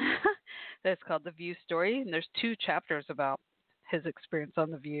one. That's called The View Story, and there's 2 chapters about his experience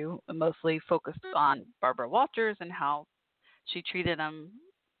on The View, mostly focused on Barbara Walters and how she treated him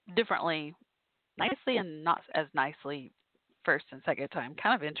differently, nicely and not as nicely first and second time.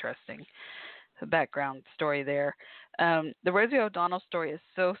 Kind of interesting, the background story there. The Rosie O'Donnell story is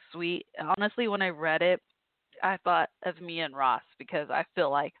so sweet. Honestly, when I read it, I thought of me and Ross because I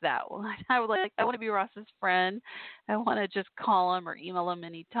feel like that. I want to be Ross's friend. I want to just call him or email him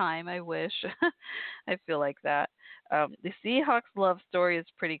anytime I wish. I feel like that. The Seahawks love story is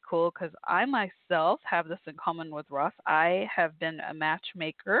pretty cool because I myself have this in common with Ross. I have been a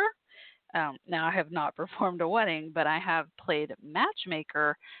matchmaker. Now I have not performed a wedding, but I have played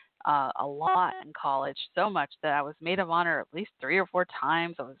matchmaker a lot in college, so much that I was maid of honor at least 3 or 4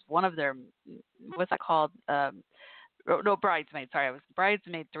 times. I was one of their, what's that called? No, bridesmaid. Sorry, I was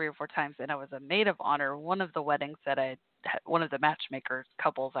bridesmaid 3 or 4 times, and I was a maid of honor one of the weddings that one of the matchmakers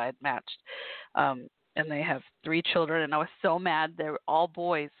couples I had matched. And they have 3 children, and I was so mad. They were all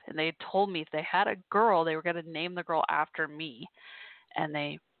boys, and they told me if they had a girl, they were going to name the girl after me. And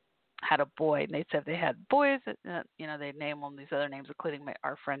they had a boy, and they said if they had boys, they'd name them these other names, including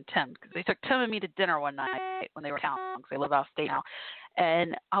our friend Tim, because they took Tim and me to dinner one night when they were in town, because they live out of state now,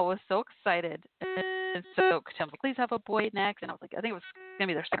 and I was so excited. And so Tim was like, please have a boy next, and I was like, I think it was going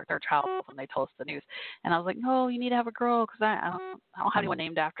to be their second or third child when they told us the news, and I was like, no, you need to have a girl, because I don't have anyone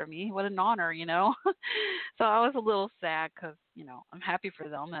named after me. What an honor, So I was a little sad, because, I'm happy for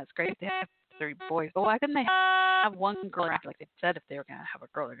them. That's great to have 3 boys, but why couldn't they have one girl after, like they said, if they were going to have a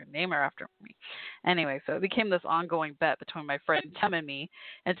girl, they're going to name her after me. Anyway, so it became this ongoing bet between my friend Tim and me,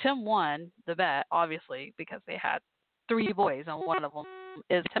 and Tim won the bet, obviously, because they had 3 boys, and one of them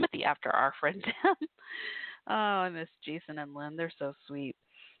is Timothy, after our friend Tim. Oh, I miss Jason and Lynn. They're so sweet.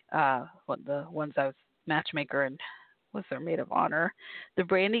 The ones I was matchmaker and was their maid of honor. The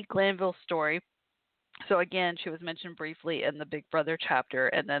Brandy Glanville story. So again, she was mentioned briefly in the Big Brother chapter,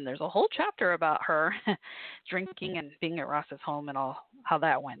 and then there's a whole chapter about her drinking and being at Ross's home and all how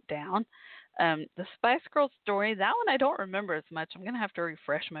that went down. The Spice Girls story, that one I don't remember as much. I'm going to have to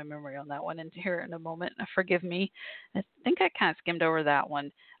refresh my memory on that one and here in a moment. Forgive me. I think I kind of skimmed over that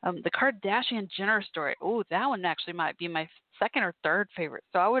one. The Kardashian Jenner story, that one actually might be my second or third favorite.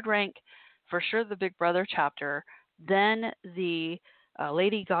 So I would rank for sure the Big Brother chapter, then the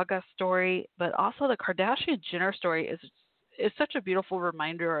Lady Gaga story, but also the Kardashian Jenner story is such a beautiful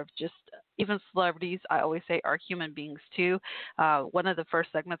reminder of just even celebrities, I always say, are human beings too. One of the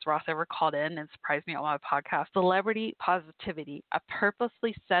first segments Ross ever called in and surprised me on my podcast, celebrity positivity. I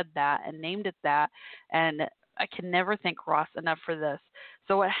purposely said that and named it that, and I can never thank Ross enough for this.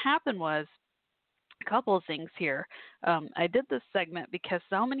 So what happened was a couple of things here. I did this segment because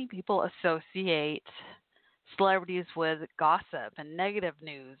so many people associate celebrities with gossip and negative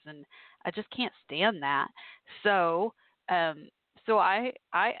news, and I just can't stand that. So I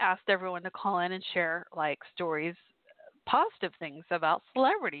asked everyone to call in and share like stories, positive things about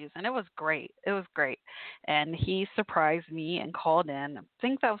celebrities, and it was great. And he surprised me and called in. I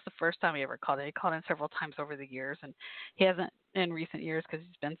think that was the first time he ever called in. He called in several times over the years, and he hasn't in recent years because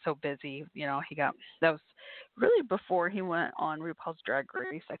he's been so busy. That was really before he went on RuPaul's Drag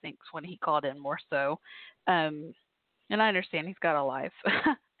Race, I think, is when he called in more so. And I understand he's got a life.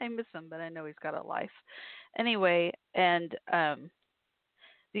 I miss him, but I know he's got a life. Anyway, and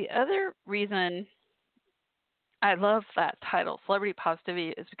the other reason I love that title, Celebrity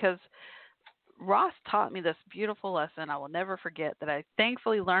Positivity, is because Ross taught me this beautiful lesson I will never forget that I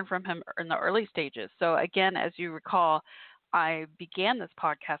thankfully learned from him in the early stages. So again, as you recall, I began this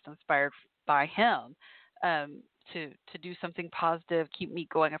podcast inspired by him to do something positive, keep me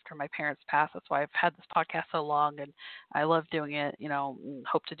going after my parents passed. That's why I've had this podcast so long, and I love doing it, and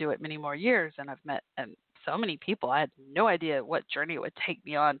hope to do it many more years. And I've met so many people. I had no idea what journey it would take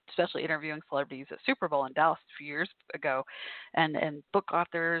me on, especially interviewing celebrities at Super Bowl in Dallas a few years ago, and book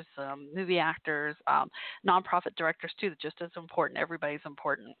authors, movie actors, nonprofit directors too, just as important. Everybody's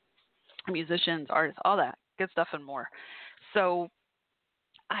important. Musicians, artists, all that good stuff and more. So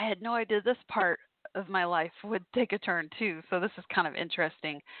I had no idea this part of my life would take a turn too. So this is kind of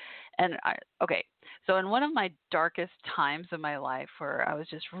interesting. And okay, so in one of my darkest times of my life where I was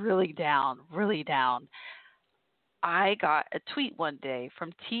just really down, I got a tweet one day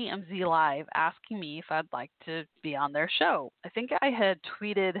from TMZ Live asking me if I'd like to be on their show. I think I had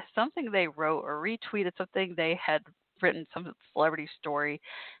tweeted something they wrote or retweeted something they had written, some celebrity story,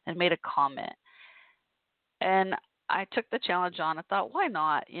 and made a comment. And I took the challenge on. I thought, why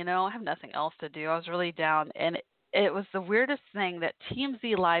not? I have nothing else to do. I was really down. And it was the weirdest thing that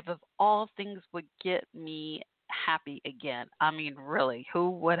TMZ Live, of all things, would get me happy again. I mean, really,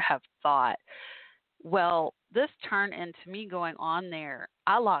 who would have thought? Well, this turned into me going on there.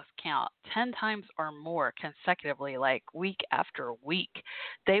 I lost count 10 times or more consecutively, like week after week.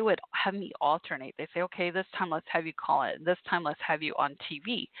 They would have me alternate. They say, okay, this time let's have you call it. This time let's have you on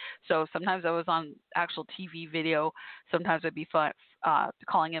TV. So sometimes I was on actual TV video. Sometimes it'd be fun,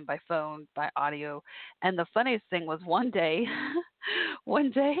 calling in by phone, by audio. And the funniest thing was one day, I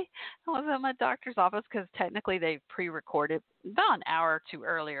was at my doctor's office because technically they pre-recorded about an hour or two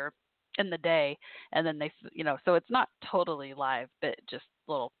earlier in the day, and then they, so it's not totally live, but just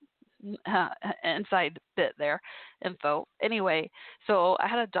a little inside bit there, info. Anyway, so I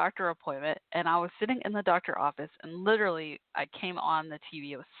had a doctor appointment, and I was sitting in the doctor office, and literally I came on the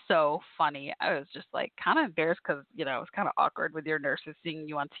TV. It was so funny. I was just like kind of embarrassed because, it's kind of awkward with your nurses seeing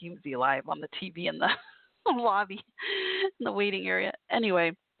you on TMZ Live on the TV in the lobby, in the waiting area.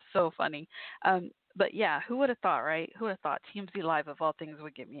 Anyway, so funny. But yeah, who would have thought, right? Who would have thought TMZ Live, of all things,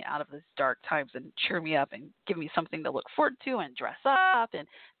 would get me out of these dark times and cheer me up and give me something to look forward to and dress up and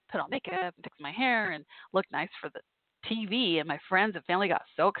put on makeup and fix my hair and look nice for the TV. And my friends and family got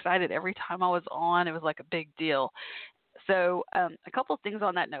so excited every time I was on. It was like a big deal. So a couple of things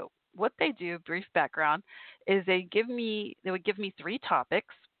on that note. What they do, brief background, is they would give me 3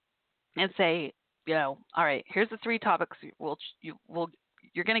 topics and say, all right, here's the 3 topics.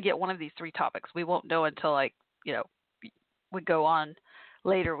 You're going to get one of these 3 topics. We won't know until we go on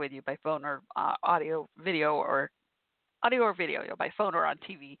later with you by phone or audio, video, or video, by phone or on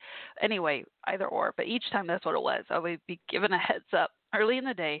TV. Anyway, either or. But each time that's what it was. I would be given a heads up early in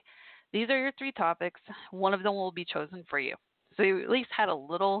the day. These are your 3 topics. One of them will be chosen for you. So you at least had a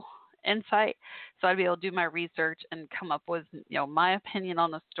little insight. So I'd be able to do my research and come up with, my opinion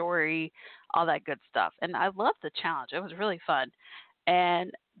on the story, all that good stuff. And I loved the challenge. It was really fun.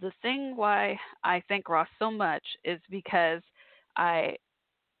 And the thing why I thank Ross so much is because I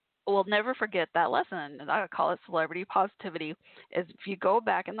will never forget that lesson. And I call it celebrity positivity. Is if you go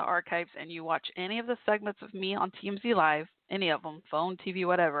back in the archives and you watch any of the segments of me on TMZ Live, any of them, phone, TV,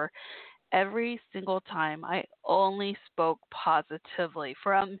 whatever, every single time I only spoke positively,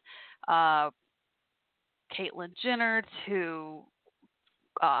 from Caitlyn Jenner to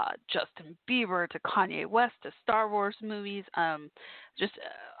Justin Bieber to Kanye West to Star Wars movies, just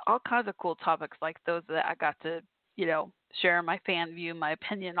all kinds of cool topics like those that I got to, share my fan view, my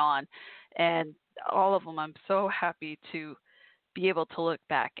opinion on, and all of them I'm so happy to be able to look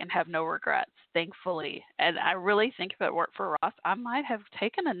back and have no regrets, thankfully. And I really think if it weren't for Ross, I might have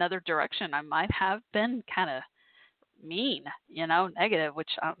taken another direction. I might have been kind of mean, negative,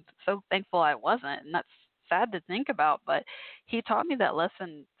 which I'm so thankful I wasn't. And that's sad to think about, but he taught me that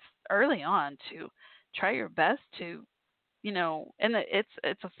lesson early on to try your best to, and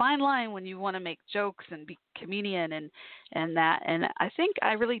it's a fine line when you want to make jokes and be a comedian and that. And I think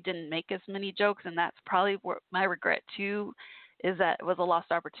I really didn't make as many jokes, and that's probably what my regret too, is that it was a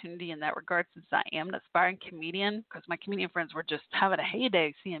lost opportunity in that regard, since I am an aspiring comedian, because my comedian friends were just having a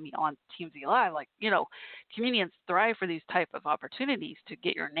heyday seeing me on TMZ Live. Like, comedians thrive for these type of opportunities to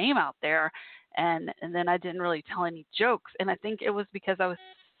get your name out there. And then I didn't really tell any jokes. And I think it was because I was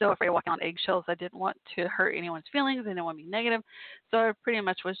so afraid of walking on eggshells. I didn't want to hurt anyone's feelings. I didn't want to be negative. So I pretty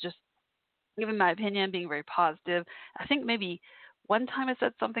much was just giving my opinion, being very positive. I think maybe one time I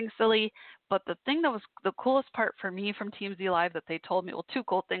said something silly, but the thing that was the coolest part for me from TMZ Live that they told me, well, 2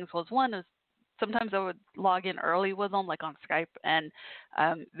 cool things was, one is sometimes I would log in early with them, like on Skype, and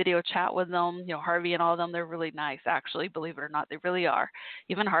video chat with them. Harvey and all of them, they're really nice, actually, believe it or not, they really are.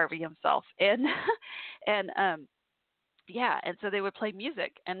 Even Harvey himself. And and so they would play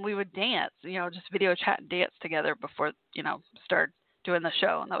music and we would dance, just video chat and dance together before, start doing the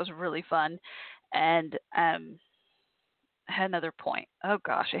show. And that was really fun. And I had another point. Oh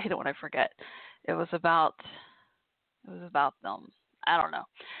gosh, I hate it when I forget. It was about them. I don't know.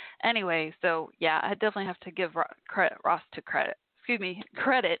 Anyway, so yeah, I definitely have to give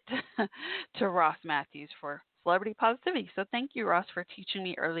credit to Ross Mathews for celebrity positivity. So thank you, Ross, for teaching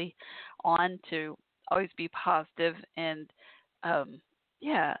me early on to always be positive and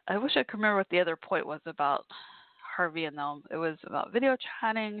Yeah, I wish I could remember what the other point was about Harvey and them. It was about video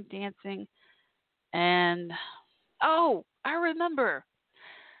chatting, dancing, and oh, I remember.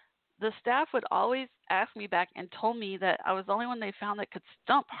 The staff would always ask me back and told me that I was the only one they found that could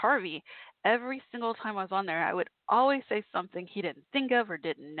stump Harvey. Every single time I was on there, I would always say something he didn't think of or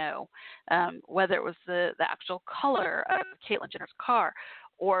didn't know, whether it was the actual color of Caitlyn Jenner's car,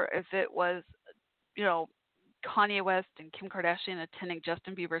 or if it was, you know, Kanye West and Kim Kardashian attending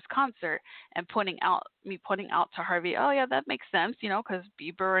Justin Bieber's concert and pointing out to Harvey, oh yeah, that makes sense, you know, because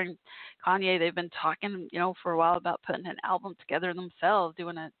Bieber and Kanye, they've been talking, you know, for a while about putting an album together themselves,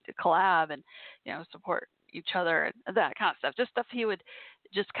 doing a collab and, you know, support each other and that kind of stuff. Just stuff he would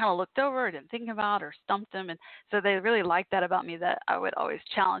just kind of looked over, didn't think about, or stumped him. And so they really liked that about me, that I would always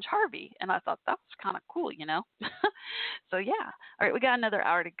challenge Harvey. And I thought that was kind of cool, you know. So yeah. All right, we got another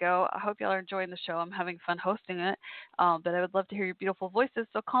hour to go. I hope y'all are enjoying the show. I'm having fun hosting it. But I would love to hear your beautiful voices.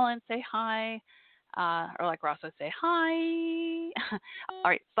 So call in, say hi. Or like Ross would say, hi. All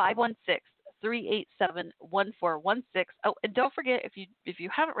right, 516-387-1416. Oh, and don't forget, if you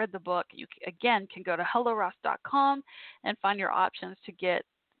haven't read the book, you again can go to helloross.com and find your options to get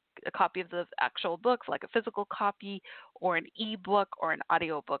a copy of the actual book, like a physical copy or an ebook or an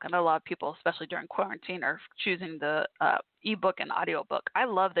audio book. I know a lot of people, especially during quarantine, are choosing the ebook and audio book. I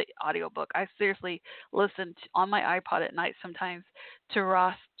love the audio book. I seriously listen on my iPod at night sometimes to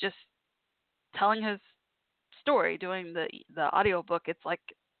Ross just telling his story, doing the audio book. It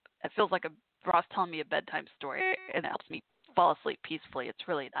feels like a Ross telling me a bedtime story, and it helps me fall asleep peacefully. It's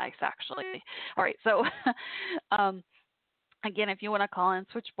really nice, actually. All right, so again, if you want to call in,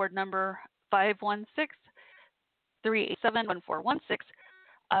 switchboard number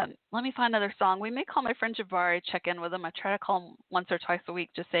 516-387-1416. Let me find another song. We may call my friend Jabari, check in with him. I try to call him once or twice a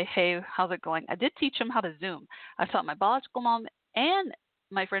week, just say, hey, how's it going? I did teach him how to Zoom. I taught my biological mom and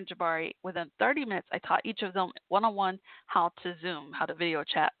my friend Jabari, within 30 minutes, I taught each of them one-on-one how to Zoom, how to video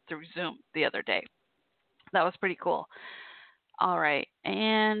chat through Zoom the other day. That was pretty cool. All right,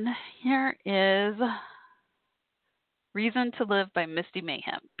 and here is Reason to Live by Misty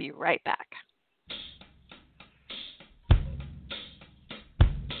Mayhem. Be right back.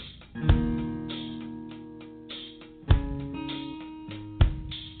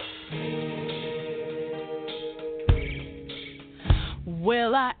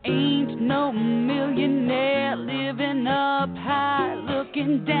 Well, I ain't no millionaire living up high,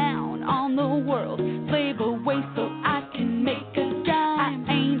 looking down on the world, slave away so I can make a dime.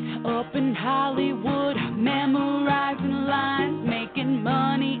 I ain't up in Hollywood memorizing lines, making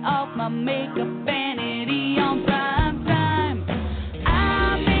money off my makeup vanity on prime time.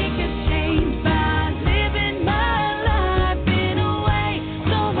 I make a change by living my life in a way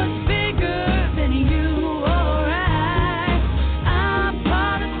so much bigger than you or I. I'm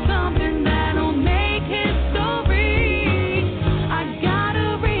part of something that'll make history. I got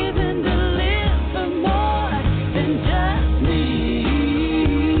a reason to live for more than just me.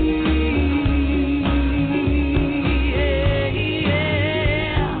 Yeah,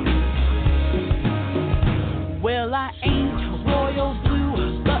 yeah.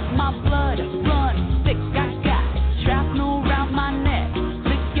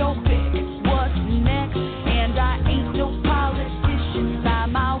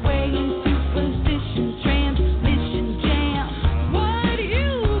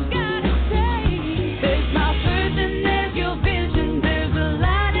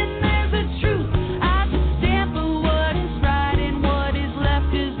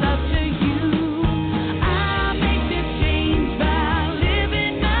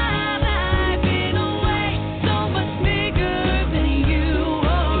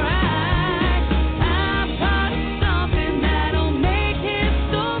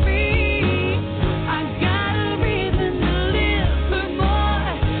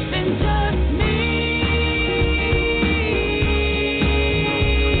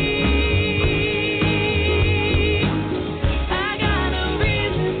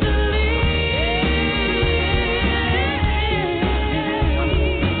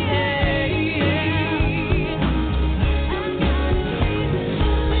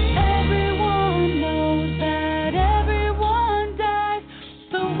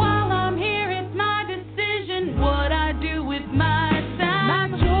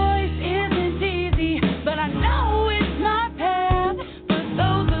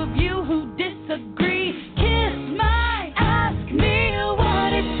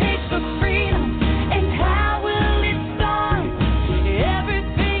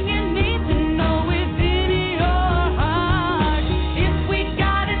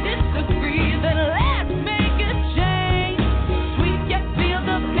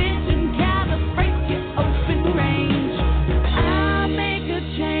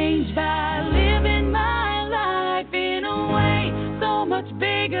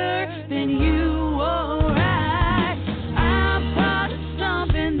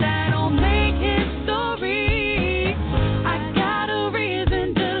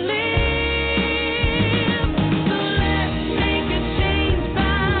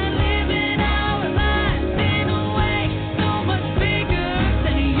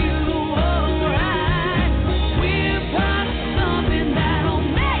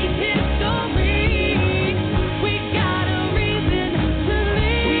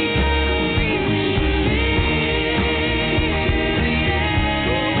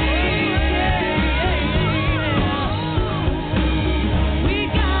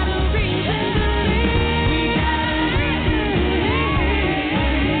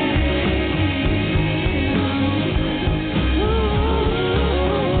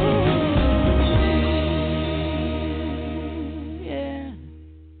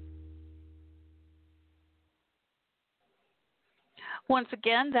 Once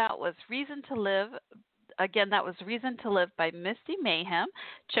again, that was Reason to Live. Again, that was Reason to Live by Misty Mayhem.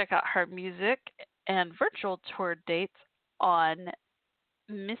 Check out her music and virtual tour dates on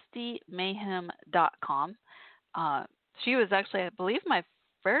mistymayhem.com. She was actually, I believe, my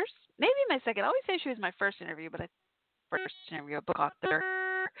first, maybe my second. I always say she was my first interview, but I first interview a book author.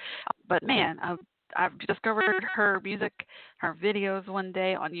 But man, I've discovered her music, her videos one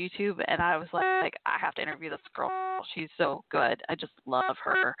day on YouTube, and I was like, I have to interview this girl. She's so good. I just love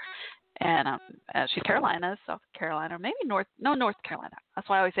her. And she's Carolina, South Carolina, maybe North Carolina. That's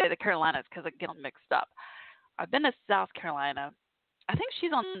why I always say the Carolinas because I get them mixed up. I've been to South Carolina. I think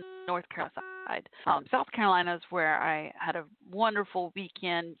she's on the North Carolina side. South Carolina is where I had a wonderful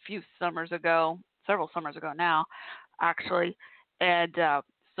weekend several summers ago now, actually, and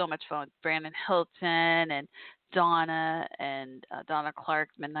so much fun with Brandon Hilton and Donna Clark,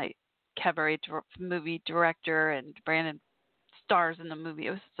 Midnight Cabaret movie director, and Brandon stars in the movie.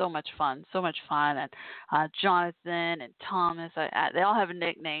 It was so much fun. And Jonathan and Thomas, they all have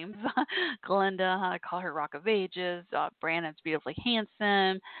nicknames. Glenda, I call her Rock of Ages. Brandon's Beautifully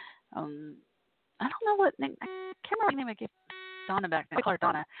Handsome. I don't know what nickname. I can't remember what name I gave Donna back then. I call her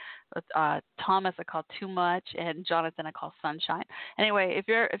Donna. But, Thomas I call Too Much, and Jonathan I call Sunshine. Anyway, if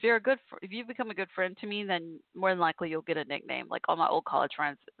you become a good friend to me, then more than likely you'll get a nickname. Like all my old college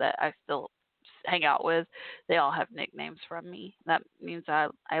friends that I still hang out with, they all have nicknames from me. That means I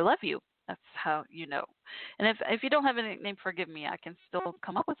love you. That's how you know. And if you don't have a nickname, forgive me. I can still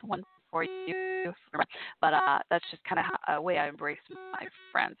come up with one for you. But that's just kind of a way I embrace my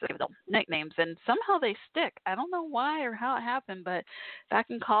friends. I give them nicknames, and somehow they stick. I don't know why or how it happened, but back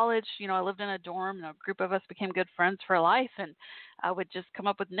in college, I lived in a dorm, and a group of us became good friends for life, and I would just come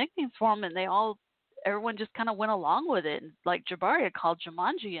up with nicknames for them, and everyone just kind of went along with it. Like Jabari, I called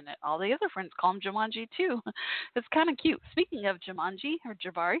Jumanji, and all the other friends call him Jumanji too. It's kind of cute. Speaking of Jumanji or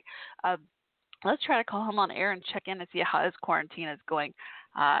Jabari, let's try to call him on air and check in and see how his quarantine is going.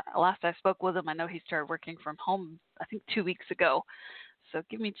 Last I spoke with him, I know he started working from home, I think 2 weeks ago. So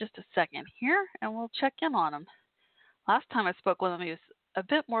give me just a second here, and we'll check in on him. Last time I spoke with him, he was a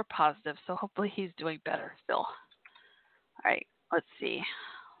bit more positive, so hopefully he's doing better still. All right, let's see.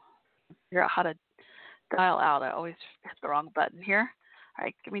 Figure out how to dial out. I always hit the wrong button here. All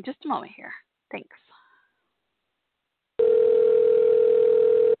right, give me just a moment here. Thanks.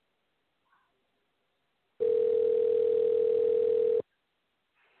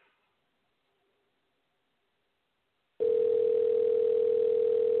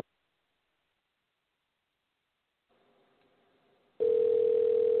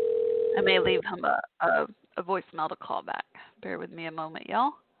 I may leave him a voicemail to call back. Bear with me a moment,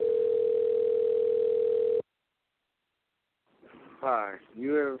 y'all. Hi,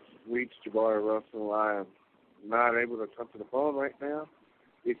 you have reached Jabari Russell. I am not able to come to the phone right now.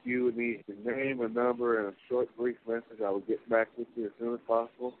 If you would need a name, a number, and a short, brief message, I will get back with you as soon as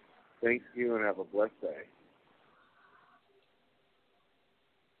possible. Thank you, and have a blessed day.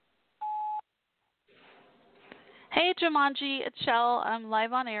 Hey, Jumanji, it's Shell. I'm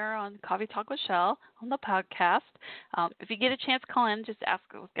live on air on Coffee Talk with Shell on the podcast. If you get a chance, call in. Just ask.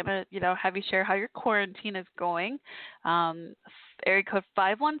 I was gonna, have you share how your quarantine is going. Area code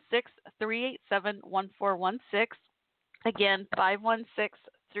 516-387-1416. Again,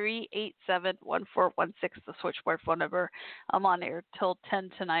 516-387-1416. The switchboard phone number. I'm on air till 10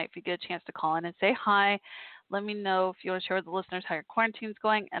 tonight. If you get a chance to call in and say hi, let me know if you want to share with the listeners how your quarantine's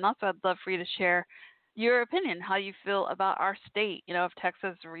going. And also, I'd love for you to share your opinion, how you feel about our state, if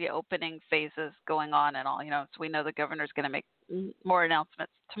Texas reopening phases going on and all, so we know the governor's going to make more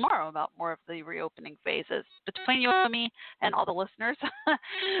announcements tomorrow about more of the reopening phases. Between you and me and all the listeners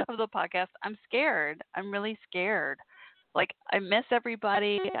of the podcast, I'm scared. I'm really scared. Like, I miss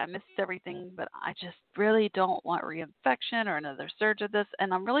everybody. I miss everything, but I just really don't want reinfection or another surge of this.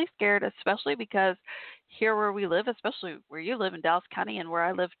 And I'm really scared, especially because here where we live, especially where you live in Dallas County and where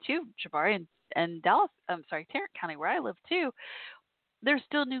I live too, Jabari, and Tarrant County, where I live too, there's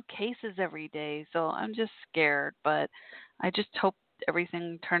still new cases every day. So I'm just scared, but I just hope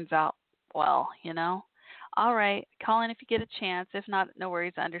everything turns out well, All right, call in if you get a chance. If not, no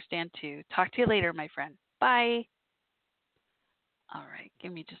worries. I understand too. Talk to you later, my friend. Bye. All right,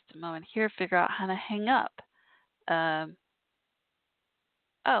 give me just a moment here. Figure out how to hang up.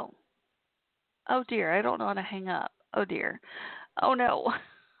 Oh dear, I don't know how to hang up. Oh dear. Oh no.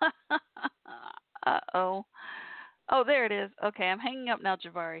 Uh-oh. Oh, there it is. Okay, I'm hanging up now,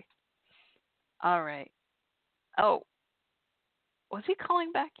 Jabari. All right. Oh, was he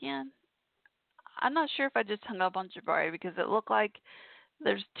calling back in? I'm not sure if I just hung up on Jabari because it looked like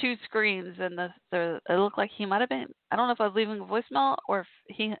there's two screens, and it looked like he might have been. I don't know if I was leaving a voicemail or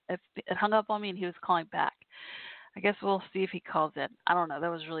if it hung up on me and he was calling back. I guess we'll see if he calls in. I don't know.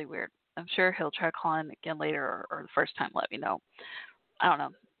 That was really weird. I'm sure he'll try calling again later, or the first time let me know. I don't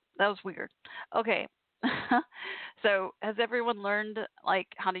know. That was weird. Okay. So has everyone learned like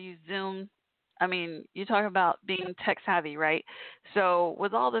how to use Zoom? I mean, you talk about being tech savvy, right? So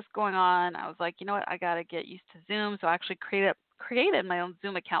with all this going on, I was like, you know what? I got to get used to Zoom. So I actually created my own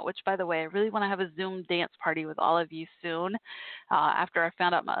Zoom account, which, by the way, I really want to have a Zoom dance party with all of you soon. After I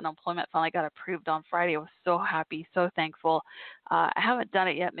found out my unemployment finally got approved on Friday, I was so happy, so thankful. I haven't done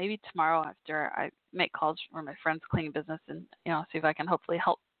it yet. Maybe tomorrow after I make calls for my friend's cleaning business and, see if I can hopefully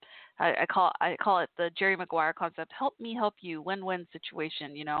help. I call it the Jerry Maguire concept. Help me help you, win-win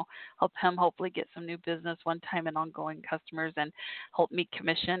situation. Help him hopefully get some new business one time and ongoing customers, and help me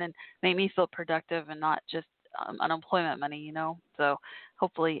commission and make me feel productive and not just unemployment money. So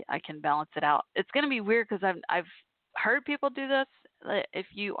hopefully I can balance it out. It's going to be weird because I've heard people do this. If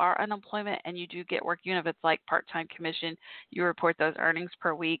you are unemployment and you do get work, even if it's like part-time commission, you report those earnings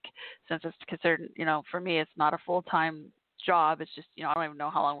per week. Since it's considered, for me, it's not a full-time job. It's just, I don't even know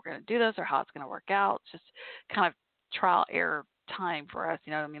how long we're going to do this or how it's going to work out. It's just kind of trial error time for us.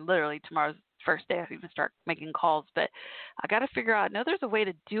 Literally tomorrow's the first day I even start making calls, but I got to figure out, I know there's a way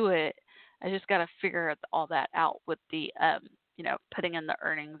to do it. I just got to figure all that out with the, putting in the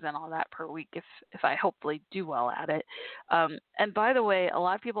earnings and all that per week if I hopefully do well at it. And by the way, a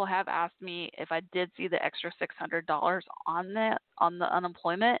lot of people have asked me if I did see the extra $600 on the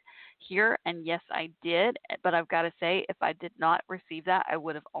unemployment here, and yes, I did. But I've got to say, if I did not receive that, I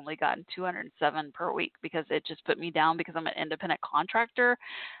would have only gotten $207 per week because it just put me down because I'm an independent contractor.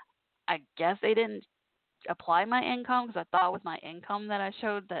 I guess they didn't apply my income because I thought with my income that I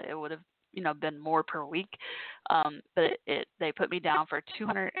showed that it would have been more per week, but they put me down for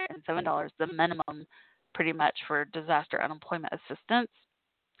 $207, the minimum, pretty much, for disaster unemployment assistance.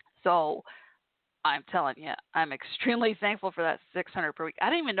 So I'm telling you, I'm extremely thankful for that $600 per week. I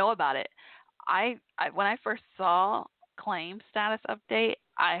didn't even know about it. I when I first saw claim status update,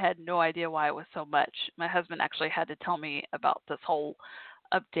 I had no idea why it was so much. My husband actually had to tell me about this whole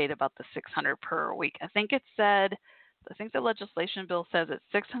update about the $600 per week. I think the legislation bill says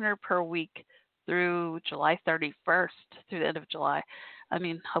it's $600 per week through July 31st, through the end of July.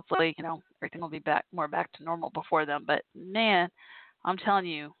 Hopefully, everything will be back to normal before then. But man, I'm telling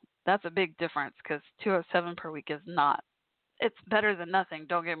you, that's a big difference because $207 per week is not. It's better than nothing.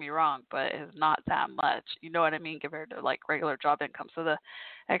 Don't get me wrong, but it's not that much. You know what I mean, compared to like regular job income. So the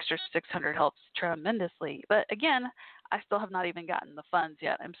extra $600 helps tremendously. But again, I still have not even gotten the funds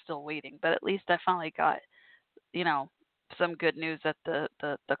yet. I'm still waiting. But at least I finally got some good news that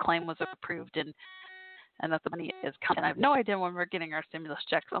the claim was approved and that the money is coming. I have no idea when we're getting our stimulus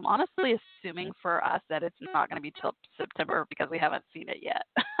checks. I'm honestly assuming for us that it's not going to be till September because we haven't seen it yet.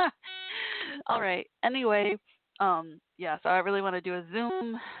 All right. Anyway, so I really want to do a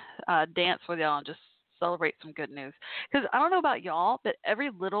Zoom dance with y'all and just celebrate some good news. Because I don't know about y'all, but every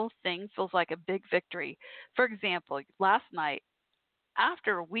little thing feels like a big victory. For example, last night,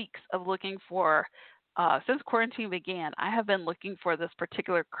 after weeks of looking for since quarantine began, I have been looking for this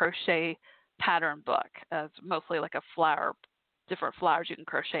particular crochet pattern book. It's mostly like different flowers you can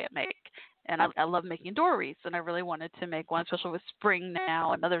crochet and make. And I love making door wreaths, and I really wanted to make one, especially with spring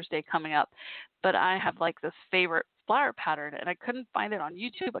now and Mother's Day coming up. But I have like this favorite flower pattern, and I couldn't find it on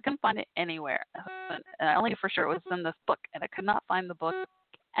YouTube. I couldn't find it anywhere. And I only for sure it was in this book, and I could not find the book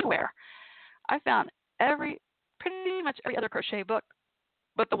anywhere. I found pretty much every other crochet book,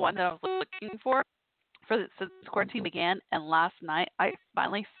 but the one that I was looking for since quarantine began, and last night I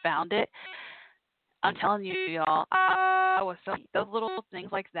finally found it. I'm telling you, y'all, I was so, those little things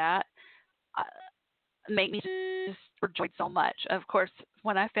like that make me just rejoice so much. Of course,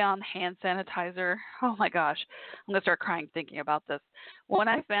 when I found hand sanitizer, oh my gosh, I'm going to start crying thinking about this. When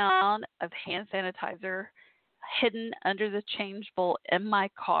I found a hand sanitizer hidden under the change bowl in my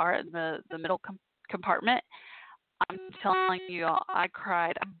car in the middle compartment, I'm telling you, I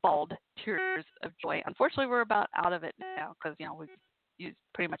cried, I bawled tears of joy. Unfortunately, we're about out of it now because, we've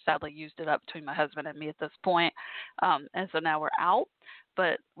pretty much sadly used it up between my husband and me at this point. And so now we're out,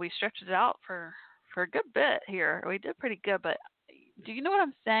 but we stretched it out for a good bit here. We did pretty good, but do you know what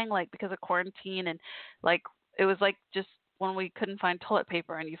I'm saying? Like, because of quarantine and like, it was like just when we couldn't find toilet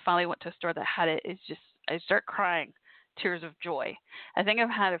paper and you finally went to a store that had it, I start crying. Tears of joy. I think I've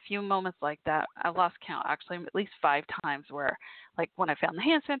had a few moments like that. I've lost count, actually, at least 5 times where, like when I found the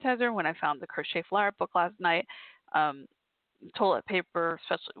hand sanitizer, when I found the crochet flower book last night, toilet paper,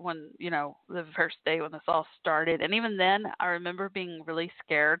 especially when, the first day when this all started. And even then, I remember being really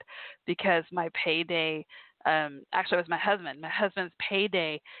scared because my payday, actually, it was my husband. My husband's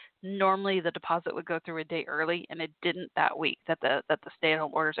payday, normally the deposit would go through a day early, and it didn't that week that the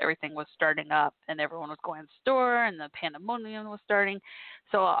stay-at-home orders, everything was starting up, and everyone was going to the store, and the pandemonium was starting.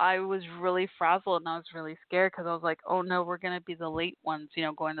 So I was really frazzled, and I was really scared because I was like, oh, no, we're going to be the late ones,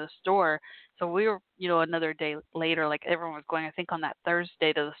 going to the store. So we were, another day later, like everyone was going, I think, on that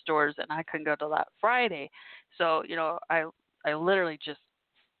Thursday to the stores, and I couldn't go till that Friday. So, I literally just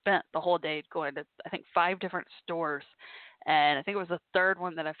spent the whole day going to, I think, 5 different stores. And I think it was the third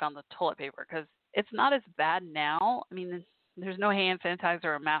one that I found the toilet paper, because it's not as bad now. I mean, there's no hand sanitizer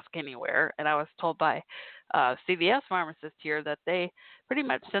or mask anywhere. And I was told by CVS pharmacist here that they pretty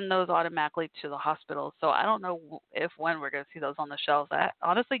much send those automatically to the hospital. So I don't know when we're going to see those on the shelves. I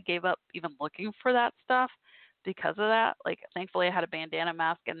honestly gave up even looking for that stuff because of that. Like, thankfully I had a bandana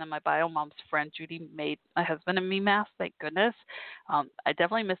mask, and then my bio mom's friend Judy made my husband and me masks, thank goodness. I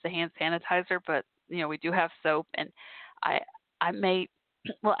definitely miss the hand sanitizer, but we do have soap, and I did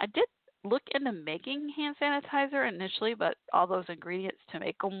look into making hand sanitizer initially, but all those ingredients to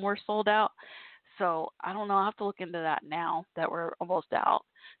make them were sold out. So I don't know. I'll have to look into that now that we're almost out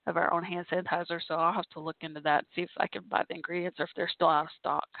of our own hand sanitizer. So I'll have to look into that and see if I can buy the ingredients or if they're still out of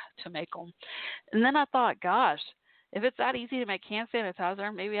stock to make them. And then I thought, gosh, if it's that easy to make hand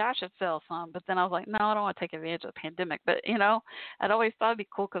sanitizer, maybe I should sell some. But then I was like, no, I don't want to take advantage of the pandemic. But, I'd always thought it'd be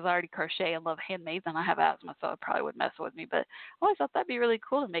cool because I already crochet and love handmaids, and I have asthma, so it probably would mess with me. But I always thought that'd be really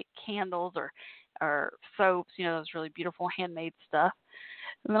cool to make candles or soaps, those really beautiful handmade stuff.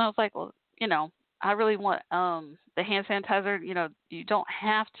 And then I was like, well, I really want the hand sanitizer. You don't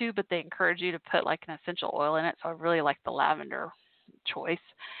have to, but they encourage you to put like an essential oil in it. So I really like the lavender choice.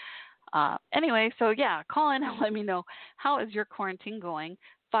 Anyway, so yeah, call in and let me know, how is your quarantine going?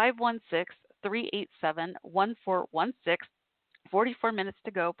 516-387-1416. 44 minutes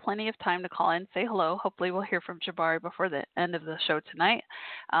to go. Plenty of time to call in, say hello. Hopefully we'll hear from Jabari before the end of the show tonight.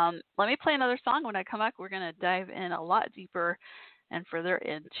 Let me play another song. When I come back, we're going to dive in a lot deeper and further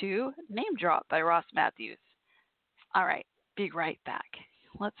into Name Drop by Ross Mathews. All right, be right back.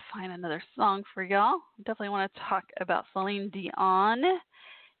 Let's find another song for y'all. Definitely want to talk about Celine Dion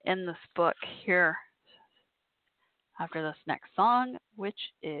in this book here after this next song, which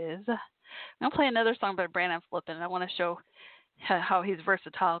is, I'm going to play another song by Brandon Flippin, and I want to show how he's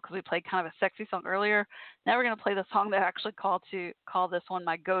versatile because we played kind of a sexy song earlier. Now we're going to play the song that I actually call this one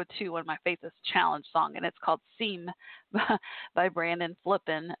my go-to, one of my Faith is Challenge song, and it's called Seam by Brandon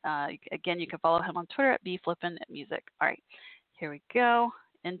Flippin. Again, you can follow him on Twitter at bflippinmusic. All right, here we go.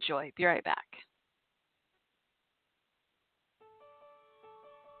 Enjoy. Be right back.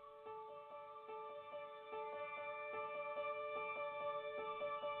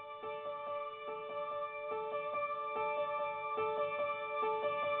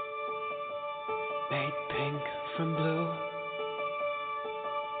 Made pink from blue,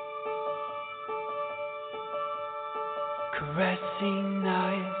 caressing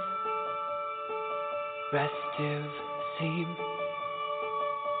knife, restive seam,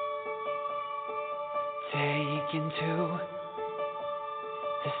 taken to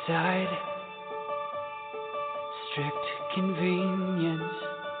the side, strict convenience,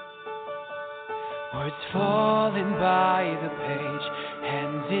 words falling by the page,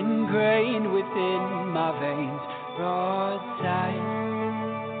 hands ingrained within my veins, broadside,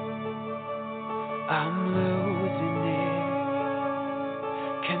 I'm losing it,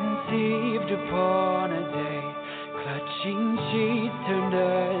 conceived upon a day, clutching sheets turned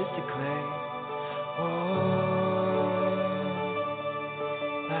us to clay,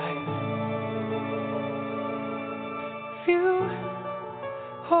 life, view,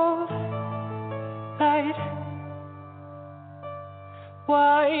 hold, light,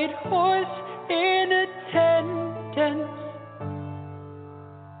 white horse in attendance,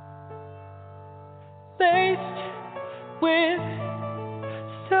 laced with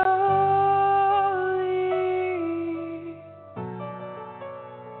stolly,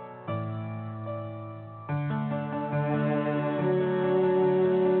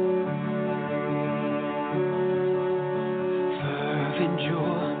 fervent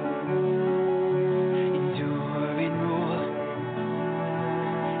jewel, enduring rule,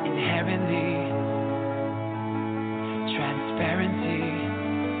 inherently transparency,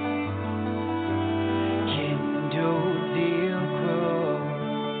 kindle deal grow,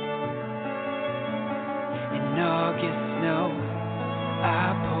 in August snow I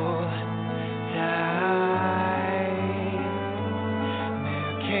pull tight,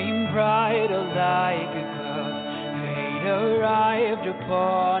 there came bridal like a glove, fade served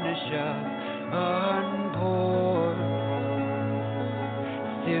upon a shelf unpoured,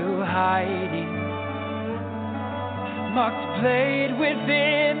 still hiding. Marks played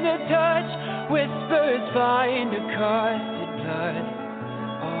within the touch, whispers find a crusted blood.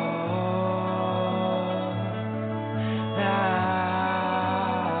 All night.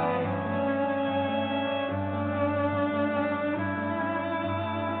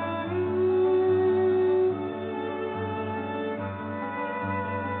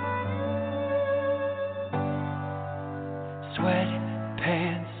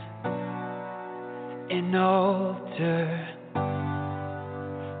 Sweatpants, an altar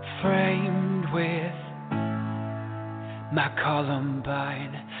framed with my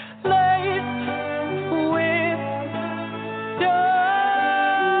Columbine, laced with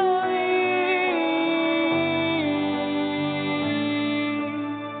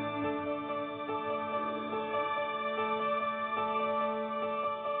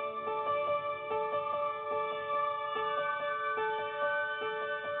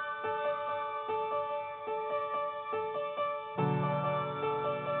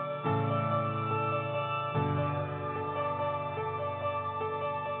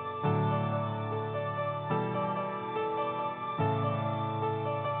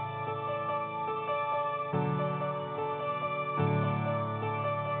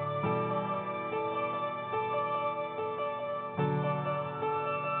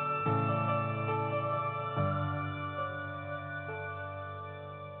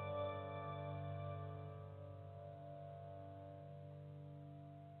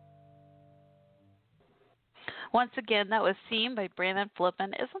Once again, that was Seam by Brandon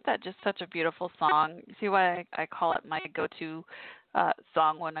Flippin. Isn't that just such a beautiful song? You see why I call it my go-to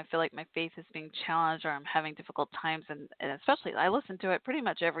song when I feel like my faith is being challenged or I'm having difficult times, and especially I listen to it pretty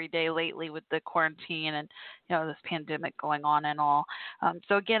much every day lately with the quarantine and this pandemic going on and all.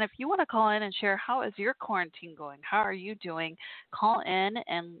 So again, if you want to call in and share how is your quarantine going, how are you doing, call in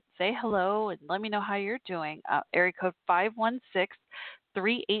and say hello and let me know how you're doing. Area code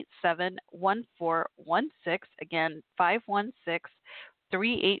 516-387-1416. Again,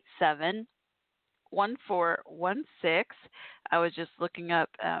 516-387-1416. I was just looking up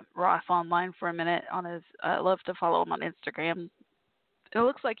Ross online for a minute on his. I love to follow him on Instagram. It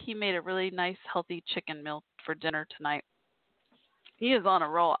looks like he made a really nice, healthy chicken meal for dinner tonight. He is on a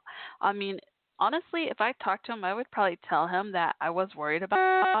roll. I mean, honestly, if I talked to him, I would probably tell him that I was worried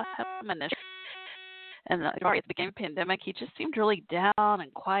about him initially. And at the beginning of the pandemic, he just seemed really down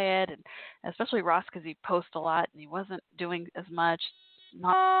and quiet, and especially Ross because he posts a lot and he wasn't doing as much,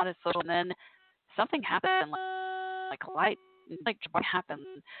 not as social. And then something happened, like light happened,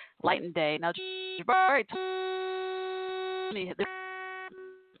 light and day. Now Jabari told me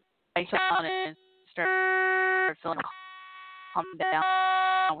I on it and started feeling calm down.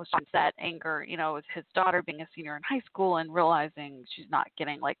 Was that anger, with his daughter being a senior in high school and realizing she's not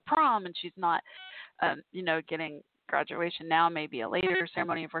getting like prom and she's not, getting graduation now, maybe a later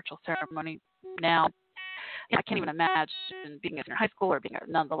ceremony, a virtual ceremony now. I can't even imagine being a senior in high school or being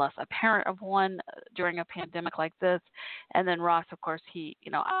nonetheless a parent of one during a pandemic like this. And then Ross, of course, he,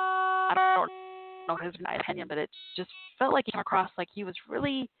 I don't know his opinion, but it just felt like he came across like he was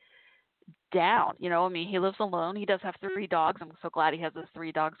really down. He lives alone. He does have 3 dogs. I'm so glad he has those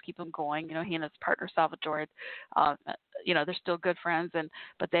 3 dogs, keep him going. He and his partner Salvatore, they're still good friends,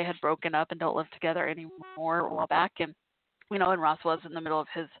 but they had broken up and don't live together anymore a while back. And and Ross was in the middle of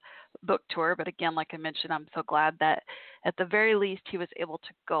his book tour. But again, like I mentioned, I'm so glad that at the very least he was able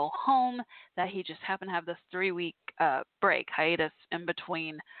to go home, that he just happened to have this 3-week hiatus in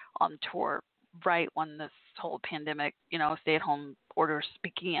between on tour, right when this whole pandemic, stay-at-home orders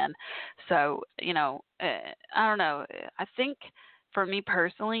began. So, I don't know. I think for me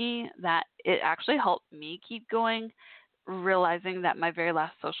personally that it actually helped me keep going, realizing that my very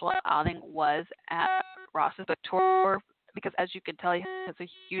last social outing was at Ross's book tour, because as you can tell, he has a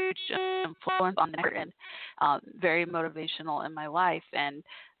huge influence on me and very motivational in my life. And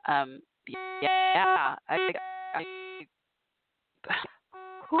I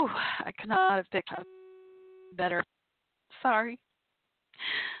could not have picked a better. Sorry.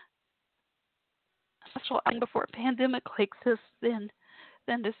 Special outing before a pandemic like this than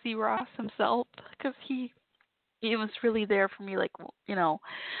to see Ross himself, because he was really there for me, like,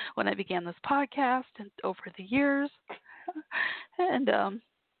 when I began this podcast and over the years. And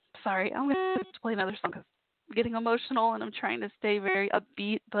sorry, I'm going to play another song because I'm getting emotional and I'm trying to stay very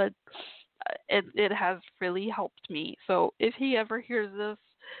upbeat, but it has really helped me. So if he ever hears this,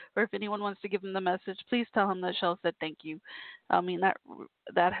 or if anyone wants to give him the message, please tell him that Shell said thank you. I mean, that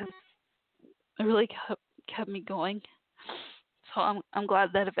has really kept me going. So I'm glad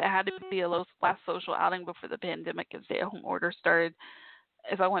that if it had to be a last social outing before the pandemic and stay-at-home order started,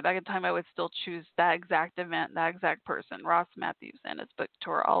 if I went back in time, I would still choose that exact event, that exact person, Ross Mathews and his book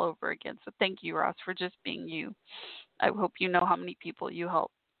tour all over again. So thank you, Ross, for just being you. I hope you know how many people you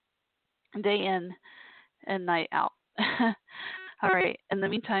help day in and night out. All right. In the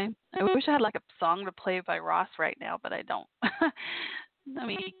meantime, I wish I had like a song to play by Ross right now, but I don't. I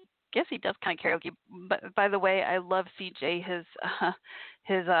mean, I guess he does kind of karaoke. But by the way, I love CJ,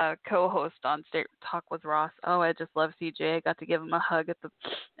 his co-host on State Talk with Ross. Oh, I just love CJ. I got to give him a hug at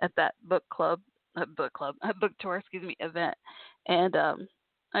that book tour, event, and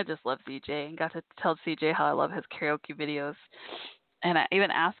I just love CJ and got to tell CJ how I love his karaoke videos. And I even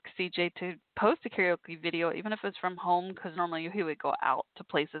asked CJ to post a karaoke video, even if it's from home, because normally he would go out to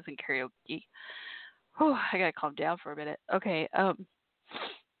places and karaoke. Whew, I gotta calm down for a minute. Okay.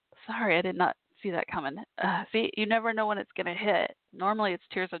 Sorry, I did not see that coming. See, you never know when it's gonna hit. Normally, it's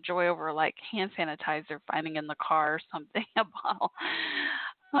tears of joy over like hand sanitizer finding in the car or something, a bottle.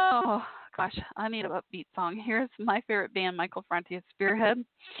 Oh gosh, I need an upbeat song. Here's my favorite band, Michael Franti's Spearhead,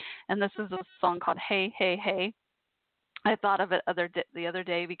 and this is a song called "Hey, Hey, Hey." I thought of it the other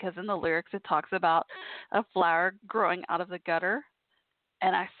day because in the lyrics it talks about a flower growing out of the gutter,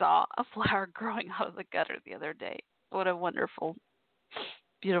 and I saw a flower growing out of the gutter the other day. What a wonderful,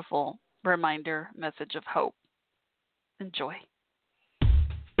 beautiful reminder, message of hope. Enjoy.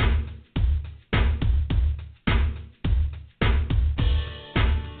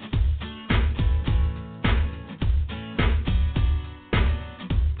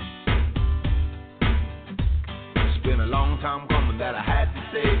 Long time coming that I had to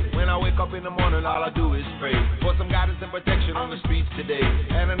say. When I wake up in the morning, all I do is pray for some guidance and protection on the streets today,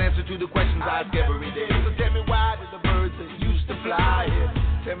 and an answer to the questions I ask every day. So tell me, why did the birds that used to fly here?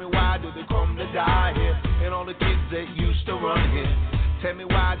 Tell me, why did they come to die here? And all the kids that used to run here, tell me,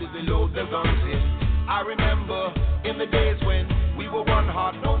 why did they load their guns here? I remember in the days when we were one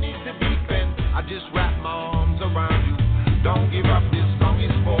heart, no need to defend. I just wrap my arms around you. Don't give up, this song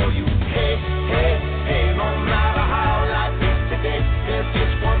is for you. Hey, hey, hey, no matter how life is today, there's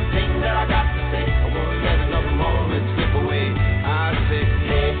just one thing that I got to say. I won't let another moment slip away. I say,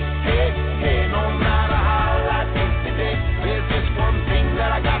 hey, hey, hey, no matter how life is today, there's just one thing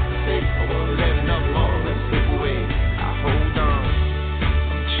that I got to say. I won't let another moment slip away. I hold on,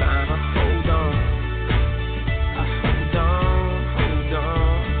 I'm trying to hold on. I hold on, hold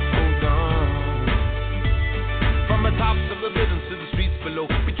on, hold on. From the tops of the buildings to the streets below,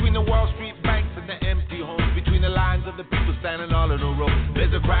 between the Wall Street banks and the empty homes, between the lines of the people standing all in a row,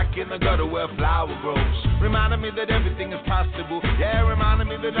 there's a crack in the gutter where a flower grows, reminding me that everything is possible. Yeah, reminding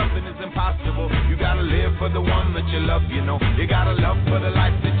me that nothing is impossible. You gotta live for the one that you love, you know. You gotta love for the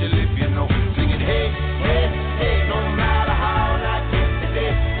life that you live, you know. Singing, hey, hey, hey, no matter how life is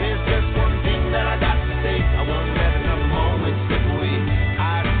today, there's just one thing that I got to say. I won't let another moment slip away.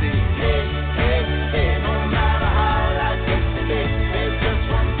 I say, hey, hey, hey, no matter how life is today, there's just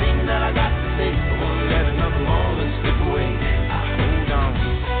one thing that I got to say. I won't let another moment slip away. I hold on,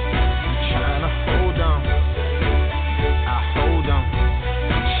 I'm trying to hold on. I hold on,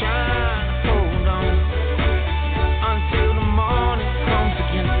 I'm trying to hold on until the morning comes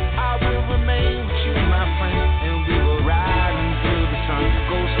again. I will remain with you, my friend, and we will ride until the sun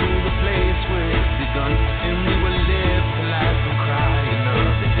goes through the place where it's begun, and we will live the life and cry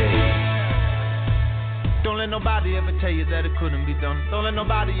another day. Don't let nobody ever tell you that it couldn't be done. Don't let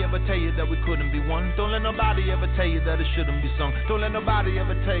nobody ever tell you that we couldn't be one. Don't let nobody ever tell you that it shouldn't be sung. Don't let nobody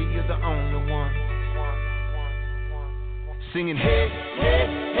ever tell you you're the only one. Singing, hey, hey,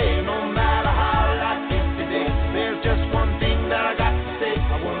 hey, no matter how life is today, there's just one thing that I got to say.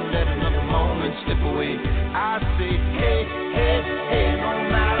 I won't let another moment slip away. I say, hey, hey, hey, no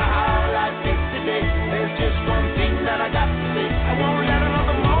matter how life is today, there's just one thing that I got to say. I won't let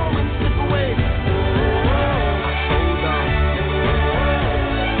another moment slip away. I hold on.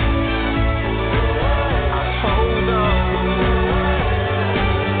 I hold on.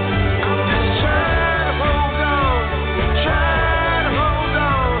 I'm just trying to hold on. Trying to hold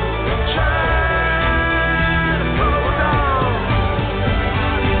on.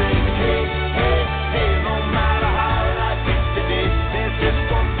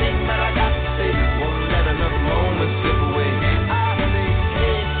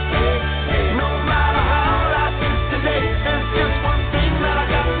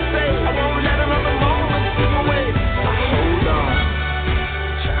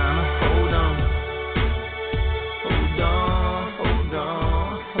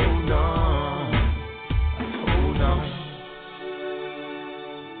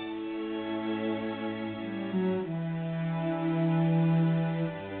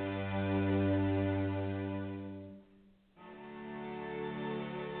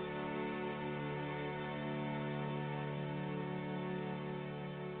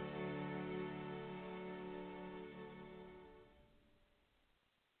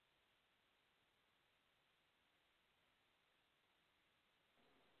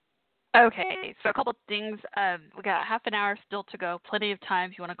 Okay, so a couple things. We got half an hour still to go. Plenty of time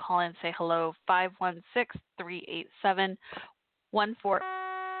if you want to call in and say hello. 516-387-1416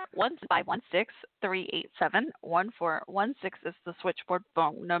 is the switchboard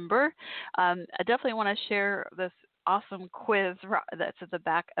phone number. I definitely want to share this awesome quiz that's at the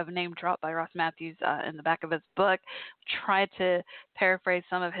back of Name Drop by Ross Mathews in the back of his book. Try to paraphrase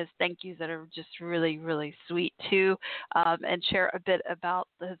some of his thank yous that are just really, really sweet too, and share a bit about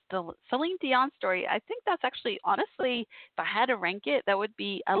the Celine Dion story. I think that's actually, honestly, if I had to rank it, that would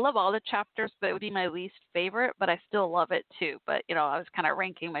be, I love all the chapters, but it would be my least favorite, but I still love it too. But, I was kind of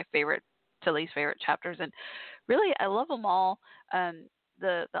ranking my favorite to least favorite chapters, and really, I love them all.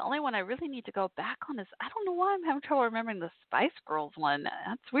 The only one I really need to go back on is, I don't know why I'm having trouble remembering the Spice Girls one.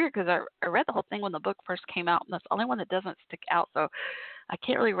 That's weird because I read the whole thing when the book first came out, and that's the only one that doesn't stick out. So I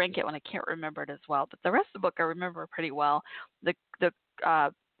can't really rank it when I can't remember it as well. But the rest of the book I remember pretty well. The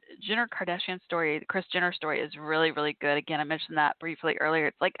Jenner Kardashian story, the Kris Jenner story, is really, really good. Again, I mentioned that briefly earlier.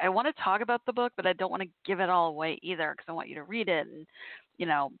 It's like I want to talk about the book, but I don't want to give it all away either because I want you to read it, and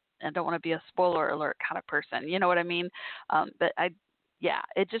I don't want to be a spoiler alert kind of person. You know what I mean? But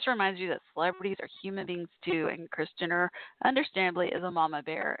it just reminds you that celebrities are human beings too, and Kris Jenner, understandably, is a mama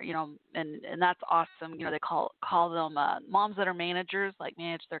bear, and that's awesome. They call them moms that are managers, like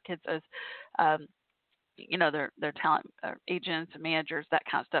manage their kids as, their talent agents and managers, that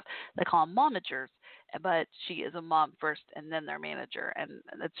kind of stuff. They call them momagers, but she is a mom first and then their manager, and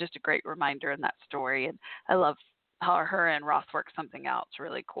it's just a great reminder in that story. And I love how her and Ross work something out. It's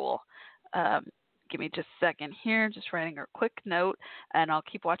really cool. Give me just a second here, just writing a quick note, and I'll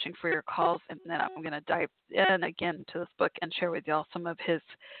keep watching for your calls, and then I'm going to dive in again to this book and share with y'all some of his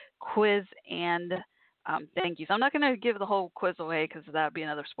quiz and thank you. So I'm not going to give the whole quiz away because that would be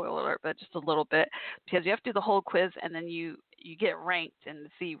another spoiler alert, but just a little bit, because you have to do the whole quiz, and then you get ranked and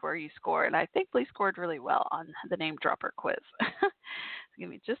see where you score. And I think Lee scored really well on the Name Dropper quiz. So give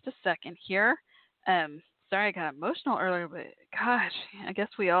me just a second here. Sorry I got emotional earlier, but gosh, I guess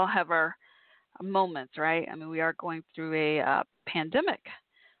we all have our moments, right? I mean, we are going through a pandemic,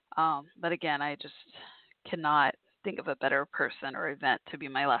 but again, I just cannot think of a better person or event to be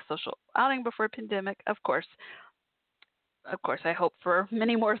my last social outing before a pandemic. Of course, I hope for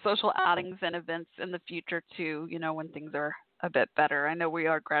many more social outings and events in the future too, when things are a bit better. I know we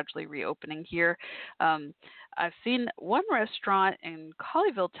are gradually reopening here. I've seen one restaurant in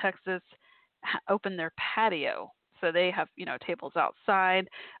Colleyville, Texas, open their patio. So they have, tables outside.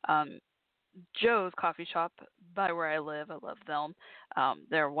 Joe's Coffee Shop by where I live. I love them.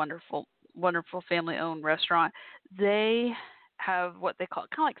 They're a wonderful, wonderful family-owned restaurant. They have what they call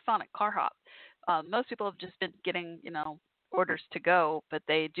kind of like Sonic Car Hop. Most people have just been getting, orders to go, but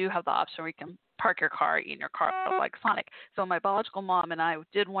they do have the option where you can park your car, eat in your car like Sonic. So my biological mom and I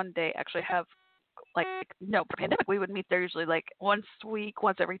did one day actually have, for pandemic, we would meet there usually like once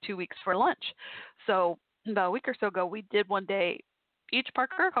every 2 weeks for lunch. So about a week or so ago, we did one day each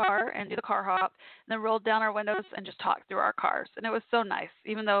park our car and do the car hop, and then rolled down our windows and just talk through our cars. And it was so nice.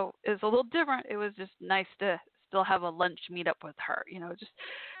 Even though it was a little different, it was just nice to still have a lunch meetup with her. Just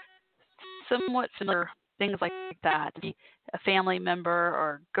somewhat similar things like that. To be a family member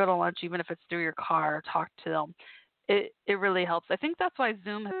or go to lunch, even if it's through your car, talk to them. It really helps. I think that's why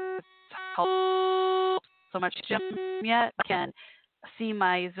Zoom has helped so much yet. I can see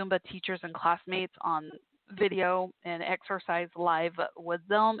my Zumba teachers and classmates on video and exercise live with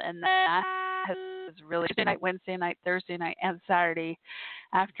them, and that has really Tuesday night, Wednesday night, Thursday night, and Saturday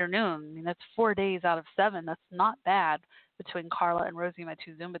afternoon. I mean, that's 4 days out of 7. That's not bad between Carla and Rosie, my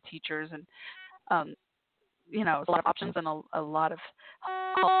two Zumba teachers, and a lot of options and a lot of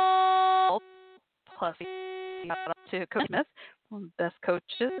help. Plus, to Coach Smith, one of the best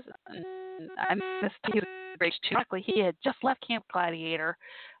coaches. And I missed his great too. He had just left Camp Gladiator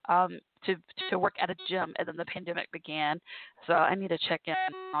to work at a gym, and then the pandemic began. So I need to check in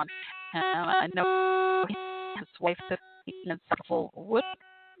on him. I know his wife is full woodwork.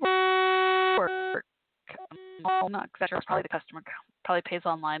 Not etc. Probably the customer probably pays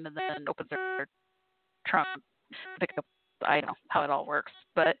online and then opens their trunk to pick up. I don't know how it all works,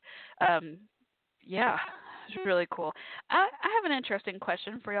 but yeah. It's really cool. I have an interesting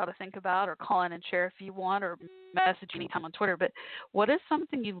question for y'all to think about, or call in and share if you want, or message anytime on Twitter. But what is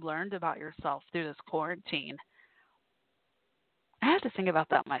something you've learned about yourself through this quarantine? I have to think about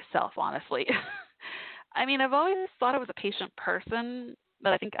that myself, honestly. I mean, I've always thought I was a patient person,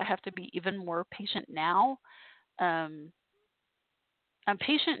 but I think I have to be even more patient now. I'm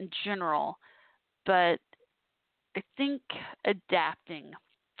patient in general, but I think adapting.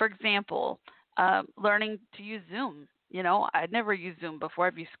 For example, learning to use Zoom I'd never used Zoom before.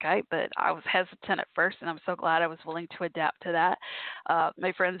 I've used Skype, but I was hesitant at first, and I'm so glad I was willing to adapt to that.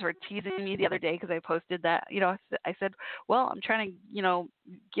 My friends were teasing me the other day because I posted that. I said, well, I'm trying to,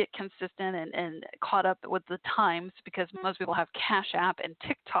 get consistent and caught up with the times because most people have Cash App and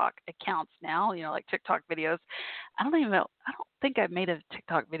TikTok accounts now, like TikTok videos. I don't think I've made a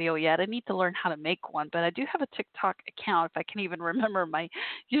TikTok video yet. I need to learn how to make one, but I do have a TikTok account if I can even remember my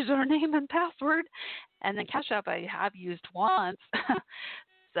username and password. And then Cash App I have used once.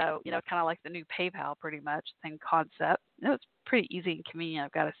 So, kind of like the new PayPal pretty much, same concept. It was pretty easy and convenient,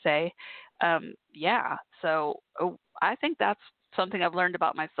 I've got to say. So I think that's something I've learned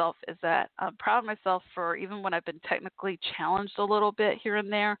about myself is that I'm proud of myself for even when I've been technically challenged a little bit here and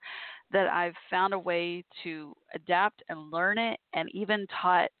there, that I've found a way to adapt and learn it and even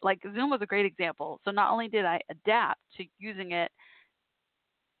taught, like Zoom was a great example. So not only did I adapt to using it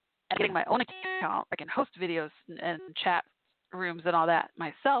and getting my own account, I can host videos and chat rooms and all that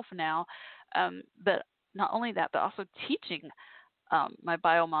myself now, but not only that, but also teaching my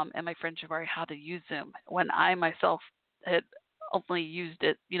bio mom and my friend Jabari how to use Zoom when I myself had only used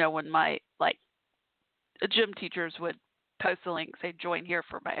it, when my gym teachers would post a link, say join here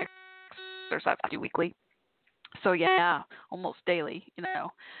for my exercise I do weekly. So yeah, almost daily,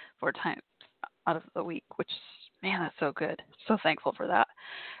 4 times out of the week, which man, that's so good. So thankful for that.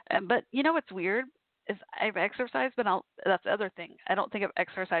 But what's weird is I've exercised, but that's the other thing. I don't think I've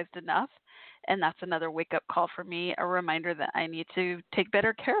exercised enough, and that's another wake-up call for me, a reminder that I need to take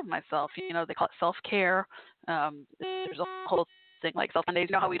better care of myself. They call it self-care. There's a whole thing like Self Mondays.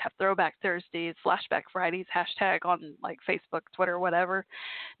 How we'd have Throwback Thursdays, Flashback Fridays, hashtag on Facebook, Twitter, whatever.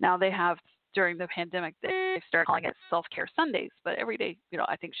 Now they have, during the pandemic, they started calling it Self-Care Sundays. But every day,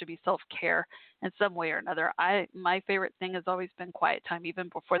 I think should be self-care in some way or another. My favorite thing has always been quiet time. Even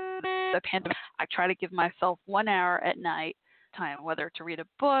before the pandemic, I try to give myself 1 hour at night time, whether to read a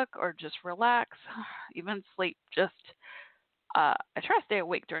book or just relax, even sleep. I try to stay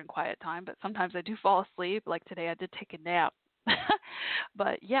awake during quiet time, but sometimes I do fall asleep. Like today, I did take a nap.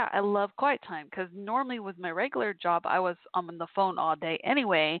 But yeah, I love quiet time because normally with my regular job, I was on the phone all day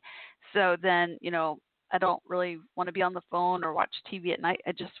anyway. So then, I don't really want to be on the phone or watch TV at night.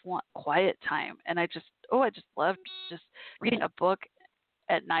 I just want quiet time. And I just love just reading a book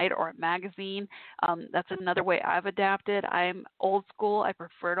at night or a magazine. That's another way I've adapted. I'm old school. I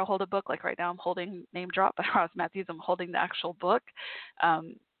prefer to hold a book. Like right now I'm holding Name Drop by Ross Mathews. I'm holding the actual book.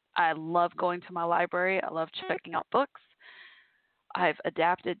 I love going to my library. I love checking out books. I've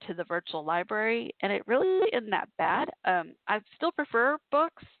adapted to the virtual library, and it really isn't that bad. I still prefer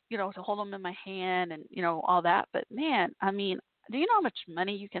books, to hold them in my hand and, all that. But, man, do you know how much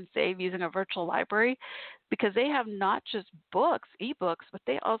money you can save using a virtual library? Because they have not just books, ebooks, but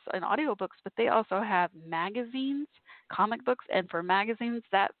they also, and audiobooks, but they also have magazines, comic books. And for magazines,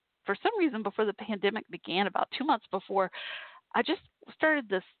 that for some reason before the pandemic began, about 2 months before, I just started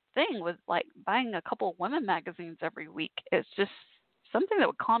this thing with buying a couple women magazines every week. It's just something that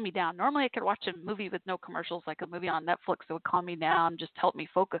would calm me down. Normally I could watch a movie with no commercials, like a movie on Netflix that would calm me down, just help me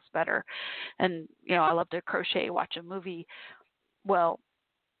focus better. And, I love to crochet, watch a movie. Well,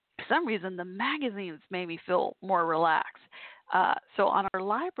 for some reason, the magazines made me feel more relaxed. So on our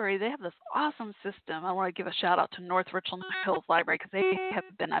library, they have this awesome system. I want to give a shout out to North Richland Hills Library because they have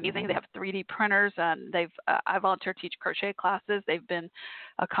been amazing. They have 3D printers, and I volunteer to teach crochet classes. They've been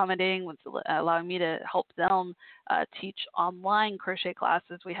accommodating with allowing me to help them teach online crochet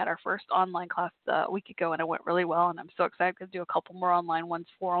classes. We had our first online class a week ago, and it went really well. And I'm so excited to do a couple more online ones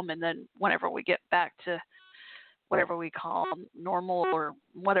for them. And then whenever we get back to whatever we call normal or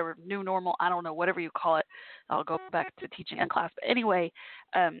whatever, new normal, I don't know, whatever you call it, I'll go back to teaching in class. But anyway,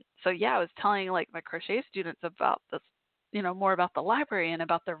 so yeah, I was telling my crochet students about this, more about the library and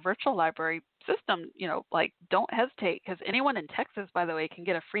about their virtual library system. Don't hesitate, because anyone in Texas, by the way, can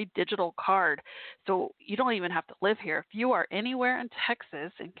get a free digital card. So you don't even have to live here. If you are anywhere in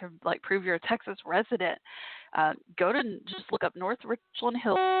Texas and can prove you're a Texas resident, just look up North Richland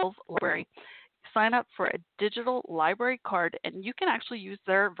Hills Library. Sign up for a digital library card, and you can actually use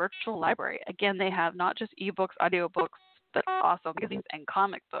their virtual library. Again, they have not just ebooks, audiobooks, but also magazines and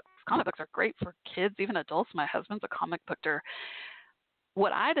comic books. Comic books are great for kids, even adults. My husband's a comic booker.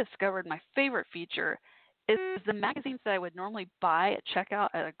 What I discovered, my favorite feature, is the magazines that I would normally buy at checkout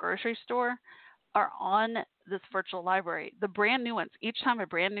at a grocery store are on this virtual library. The brand new ones. Each time a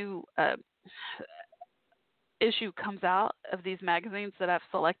brand new issue comes out of these magazines that I've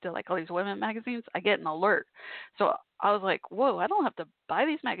selected, like all these women magazines, I get an alert. So I was like, whoa, I don't have to buy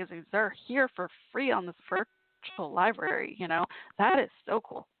these magazines. They're here for free on this virtual library, That is so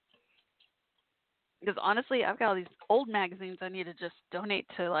cool. Because honestly, I've got all these old magazines I need to just donate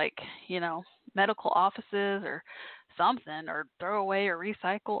to, like, medical offices or something, or throw away or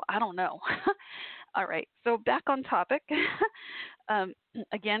recycle. I don't know. All right, so back on topic. um,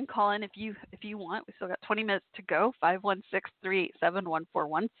 Again, call in if you want. We still got 20 minutes to go.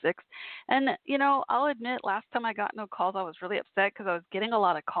 516-387-1416. And I'll admit, last time I got no calls, I was really upset because I was getting a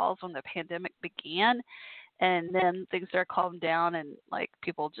lot of calls when the pandemic began, and then things started calming down, and like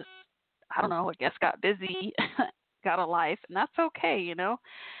people just, I don't know, I guess got busy, got a life, and that's okay.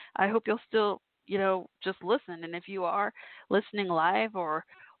 I hope you'll still just listen, and if you are listening live or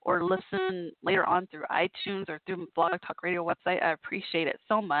listen later on through iTunes or through Blog Talk Radio website, I appreciate it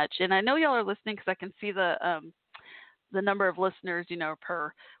so much. And I know y'all are listening because I can see the number of listeners,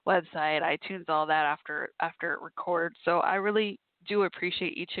 per website, iTunes, all that after it records. So I really do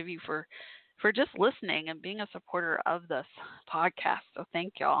appreciate each of you for just listening and being a supporter of this podcast. So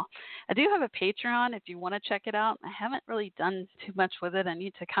thank y'all. I do have a Patreon if you want to check it out. I haven't really done too much with it. I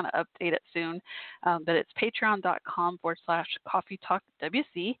need to kind of update it soon. But it's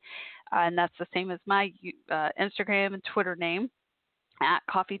patreon.com/CoffeeTalkWC. And that's the same as my Instagram and Twitter name, at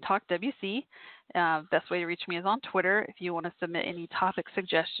CoffeeTalkWC. Best way to reach me is on Twitter. If you want to submit any topic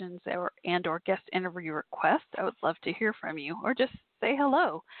suggestions or guest interview requests, I would love to hear from you, or just say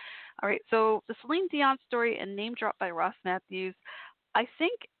hello. All right, so the Celine Dion story and Name Drop by Ross Mathews, I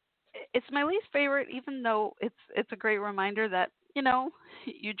think it's my least favorite, even though it's a great reminder that,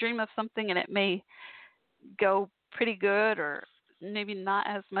 you dream of something and it may go pretty good, or maybe not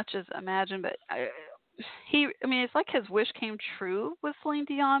as much as imagined, but it's like his wish came true with Celine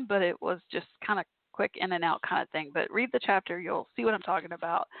Dion, but it was just kind of quick in and out kind of thing. But read the chapter, you'll see what I'm talking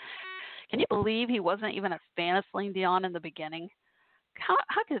about. Can you believe he wasn't even a fan of Celine Dion in the beginning? How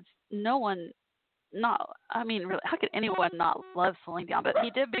could no one not, really, how could anyone not love Celine Dion? But he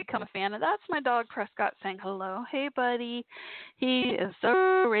did become a fan, and that's my dog Prescott saying hello. Hey, buddy. He is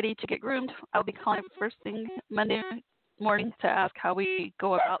so ready to get groomed. I'll be calling him first thing Monday morning to ask how we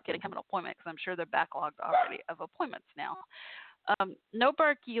go about getting him an appointment, because I'm sure they're backlogged already of appointments now. No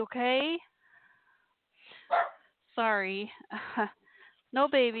Barky, okay? Sorry. No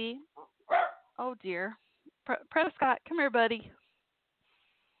baby. Oh, dear. Prescott, come here, buddy.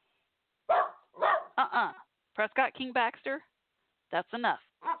 Prescott King Baxter, that's enough.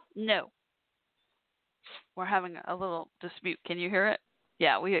 No. We're having a little dispute. Can you hear it?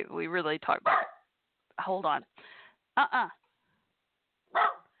 Yeah, we really talked about it. Hold on.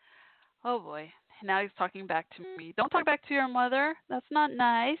 Oh, boy. Now he's talking back to me. Don't talk back to your mother. That's not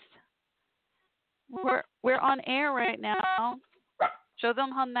nice. We're on air right now. Show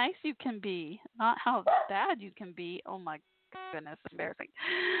them how nice you can be, not how bad you can be. Oh, my goodness, embarrassing.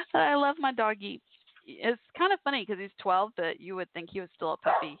 I love my doggy. It's kind of funny because he's 12, but you would think he was still a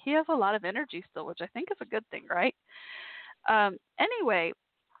puppy. He has a lot of energy still, which I think is a good thing, right? Anyway,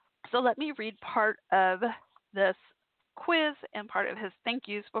 so let me read part of this quiz and part of his thank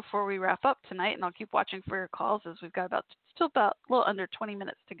yous before we wrap up tonight, and I'll keep watching for your calls as we've got still about a little under 20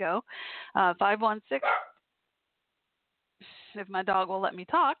 minutes to go. 516, if my dog will let me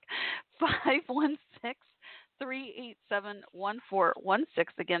talk, 516-387-1416.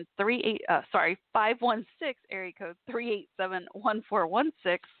 Again, 516 area code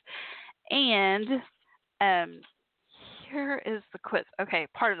 387-1416. And here is the quiz. Okay,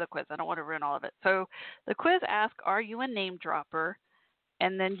 part of the quiz. I don't want to ruin all of it. So the quiz asks, are you a name dropper?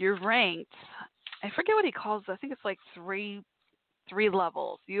 And then you're ranked. I forget what he calls it. I think it's like three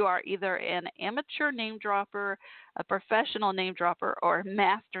levels. You are either an amateur name dropper, a professional name dropper, or a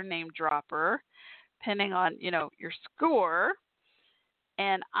master name dropper, depending on, your score.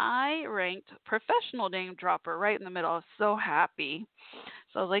 And I ranked professional name dropper right in the middle. I was so happy.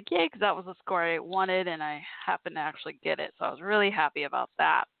 So I was like, yay, because that was the score I wanted, and I happened to actually get it. So I was really happy about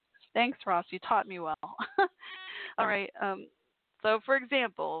that. Thanks, Ross. You taught me well. All right. So, for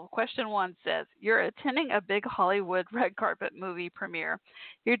example, question 1 says, you're attending a big Hollywood red carpet movie premiere.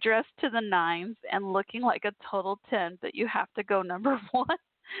 You're dressed to the nines and looking like a total 10, but you have to go number 1.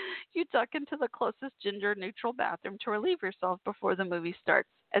 You duck into the closest gender-neutral bathroom to relieve yourself before the movie starts.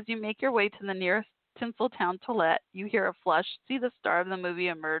 As you make your way to the nearest Tinseltown toilet, you hear a flush, see the star of the movie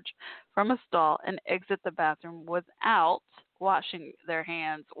emerge from a stall, and exit the bathroom without washing their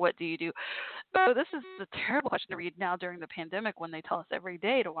hands. What do you do? So this is a terrible question to read now during the pandemic when they tell us every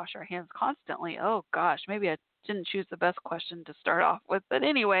day to wash our hands constantly. Oh, gosh, maybe I didn't choose the best question to start off with. But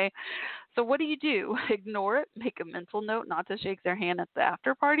anyway, so what do you do? Ignore it, make a mental note not to shake their hand at the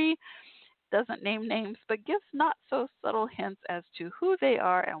after party. Doesn't name names, but gives not so subtle hints as to who they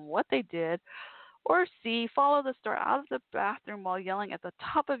are and what they did. Or C, follow the star out of the bathroom while yelling at the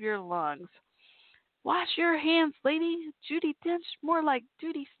top of your lungs. Wash your hands, lady. Judy Dench, more like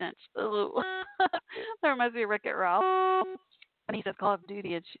Duty Stench. Ugh. That reminds me of Wreck-It Ralph. And he says Call of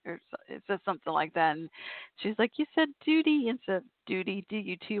Duty, and it says something like that. And she's like, you said duty instead of duty,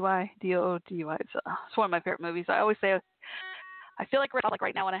 D-U-T-Y, D-O-O-T-Y. It's one of my favorite movies. I always say, I feel like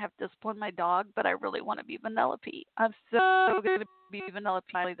right now when I have to discipline my dog, but I really want to be Vanellope. I'm so going to be Vanellope.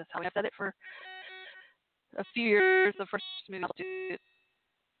 That's how I said it for a few years. The first movie I'll do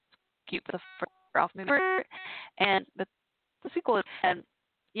cute, the first Ralph movie, and the sequel is, and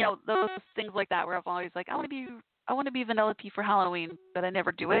those things like that where I'm always like, I want to be Vanellope for Halloween, but I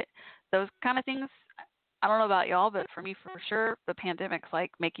never do it. Those kind of things. I don't know about y'all, but for me, for sure, the pandemic's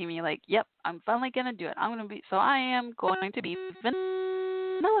like making me like, yep, I'm finally gonna do it. I am going to be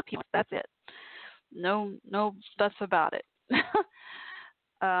Vanellope. That's it. No fuss about it.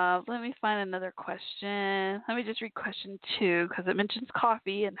 Let me find another question. Let me just read question 2 because it mentions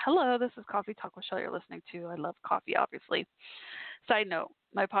coffee. And hello, this is Coffee Talk with Shell you're listening to. I love coffee, obviously. Side note,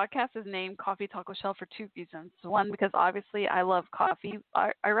 my podcast is named Coffee Talk with Shell for 2 reasons. One, because obviously I love coffee.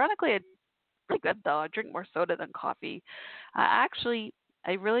 Ironically, it's really good though. I drink more soda than coffee. I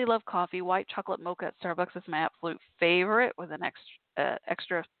really love coffee. White chocolate mocha at Starbucks is my absolute favorite with an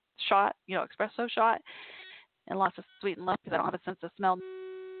extra shot, espresso shot, and lots of sweet and low because I don't have a sense of smell.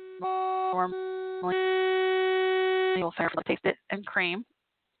 Normally, you'll fairly taste it, and cream.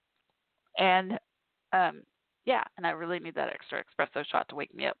 And yeah, and I really need that extra espresso shot to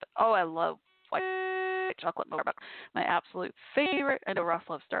wake me up. But, I love white chocolate mocha. My absolute favorite. I know Ross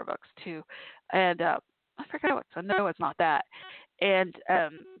loves Starbucks too. And I forget what, so no, it's not that. And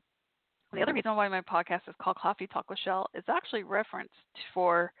the other reason why my podcast is called Coffee Talk with Shell is actually referenced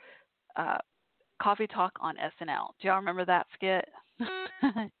for Coffee Talk on SNL. Do y'all remember that skit?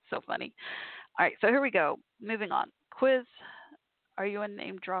 So funny. All right, so here we go. Moving on. Quiz. Are you a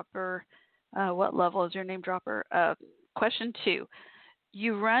name dropper? What level is your name dropper? Question 2.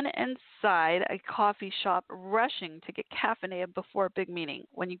 You run inside a coffee shop rushing to get caffeinated before a big meeting.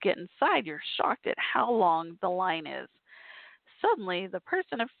 When you get inside, you're shocked at how long the line is. Suddenly, the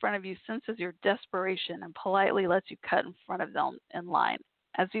person in front of you senses your desperation and politely lets you cut in front of them in line.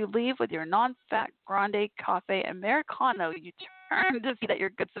 As you leave with your non-fat grande cafe Americano, you turn to see that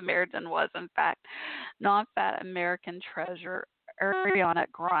your Good Samaritan was, in fact, non-fat American treasure Ariana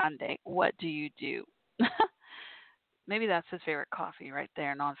Grande. What do you do? Maybe that's his favorite coffee right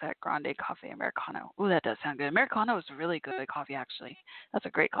there, non-fat grande cafe Americano. Ooh, that does sound good. Americano is really good coffee, actually. That's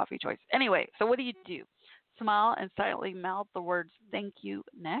a great coffee choice. Anyway, so what do you do? Smile and silently mouth the words, thank you,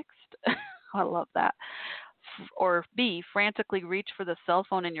 next. I love that. Or B, frantically reach for the cell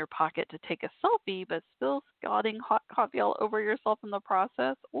phone in your pocket to take a selfie, but spill scalding hot coffee all over yourself in the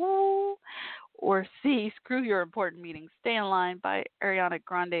process. Ooh. Or C, screw your important meeting. Stay in line, buy Ariana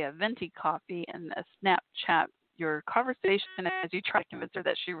Grande a venti coffee and a Snapchat your conversation as you try to convince her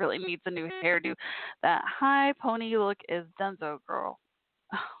that she really needs a new hairdo. That high pony look is Dunzo, girl.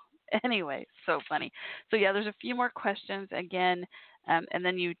 Anyway, so funny. So yeah, there's a few more questions again, and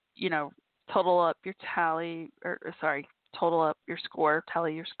then you total up your tally, total up your score,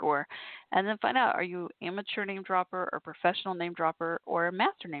 tally your score, and then find out, are you amateur name dropper or professional name dropper or a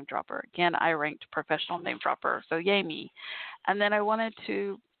master name dropper? Again, I ranked professional name dropper, so yay me. And then I wanted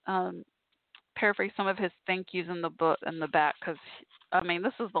to paraphrase some of his thank yous in the book, in the back, because,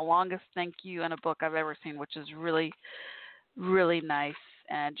 this is the longest thank you in a book I've ever seen, which is really, really nice.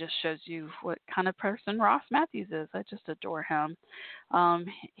 And just shows you what kind of person Ross Mathews is. I just adore him.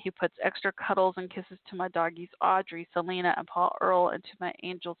 He puts extra cuddles and kisses to my doggies, Audrey, Selena, and Paul Earl, and to my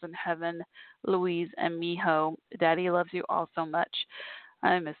angels in heaven, Louise and Miho. Daddy loves you all so much.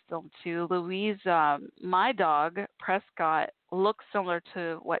 I miss them too. Louise, my dog, Prescott, looks similar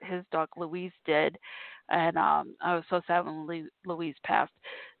to what his dog, Louise, did. And I was so sad when Louise passed.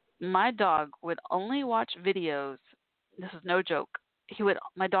 My dog would only watch videos. This is no joke.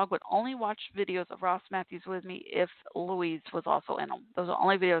 My dog would only watch videos of Ross Mathews with me if Louise was also in them. Those are the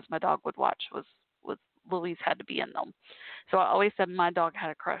only videos my dog would watch was Louise had to be in them. So I always said my dog had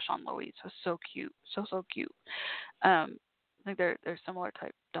a crush on Louise. It was so cute, so cute. I think they're similar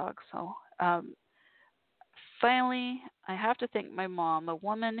type dogs. So finally, I have to thank my mom, a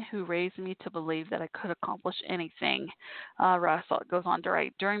woman who raised me to believe that I could accomplish anything. Russell goes on to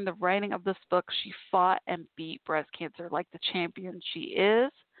write, during the writing of this book, she fought and beat breast cancer like the champion she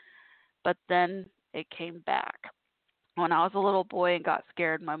is, but then it came back. When I was a little boy and got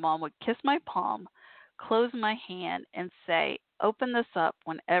scared, my mom would kiss my palm, close my hand, and say, open this up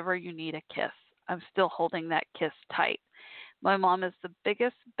whenever you need a kiss. I'm still holding that kiss tight. My mom is the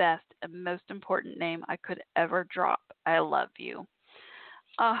biggest, best, and most important name I could ever drop. I love you.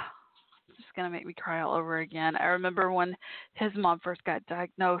 just going to make me cry all over again. I remember when his mom first got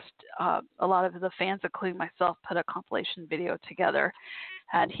diagnosed, a lot of the fans, including myself, put a compilation video together,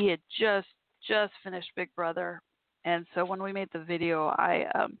 and he had just finished Big Brother. And so when we made the video,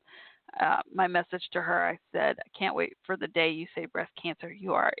 my message to her, I said, I can't wait for the day you say breast cancer,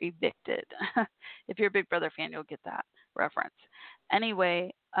 you are evicted. If you're a Big Brother fan, you'll get that reference.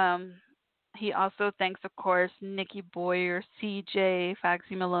 Anyway, he also thanks, of course, Nikki Boyer, CJ,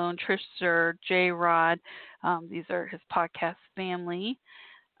 Faxi Malone, Trish Sir, J Rod. These are his podcast family.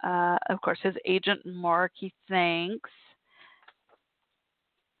 Of course, his agent, Mark, he thanks.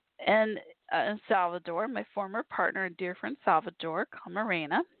 And Salvador, my former partner and dear friend Salvador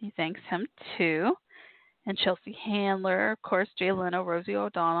Camarena, he thanks him too. And Chelsea Handler, of course, Jay Leno, Rosie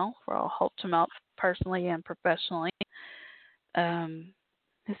O'Donnell, for all helped him out personally and professionally.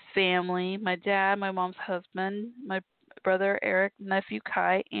 His family, my dad, my mom's husband, my brother Eric, nephew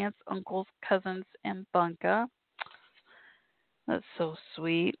Kai, aunts, uncles, cousins, and Bunka. That's so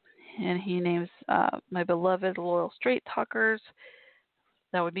sweet. And he names my beloved loyal straight talkers.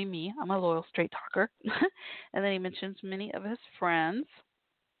 That would be me. I'm a loyal straight talker. And then he mentions many of his friends.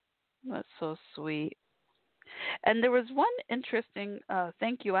 That's so sweet. And there was one interesting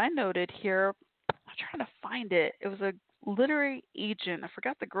thank you I noted here. I'm trying to find it. It was a literary agent. I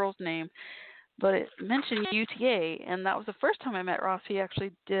forgot the girl's name, but it mentioned UTA, and that was the first time I met Ross. He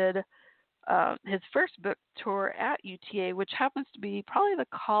actually did his first book tour at UTA, which happens to be probably the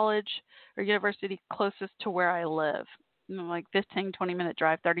college or university closest to where I live. Like 15, 20-minute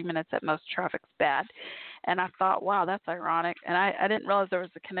drive, 30 minutes at most. Traffic's bad. And I thought, wow, that's ironic. And I didn't realize there was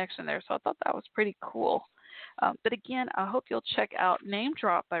a connection there, so I thought that was pretty cool. But again, I hope you'll check out Name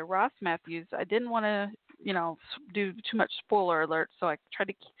Drop by Ross Mathews. I didn't want to, do too much spoiler alert, so I tried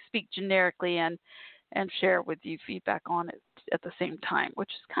to speak generically and share with you feedback on it at the same time, which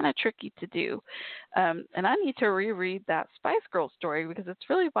is kind of tricky to do. And I need to reread that Spice Girls story because it's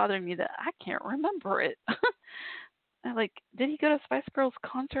really bothering me that I can't remember it. Did he go to Spice Girls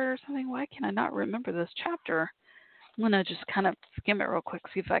concert or something? Why can I not remember this chapter? I'm going to just kind of skim it real quick,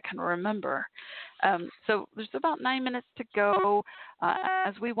 see if I can remember. So there's about 9 minutes to go.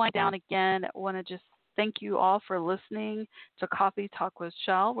 As we wind down again, I want to just thank you all for listening to Coffee Talk with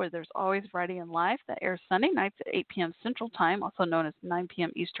Shell, where there's always variety in life, that airs Sunday nights at 8 p.m. Central Time, also known as 9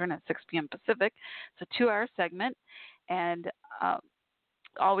 p.m. Eastern at 6 p.m. Pacific. It's a 2-hour segment. And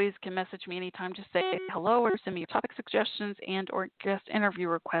always can message me anytime. Just say hello or send me topic suggestions and or guest interview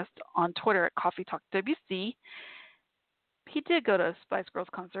requests on Twitter at Coffee Talk WC. He did go to a Spice Girls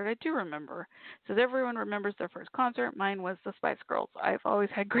concert, I do remember. Says everyone remembers their first concert. Mine was the Spice Girls. I've always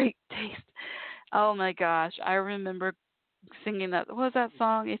had great taste. Oh my gosh, I remember singing that. What was that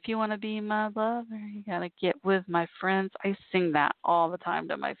song? If you want to be my lover, you gotta get with my friends. I sing that all the time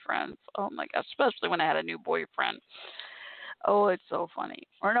to my friends. Oh my gosh, especially when I had a new boyfriend. Oh, it's so funny.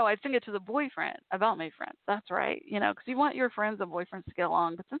 Or no, I sing it to the boyfriend about my friends. That's right. Because you want your friends and boyfriends to get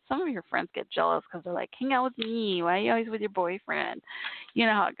along. But then some of your friends get jealous because they're like, hang out with me. Why are you always with your boyfriend? You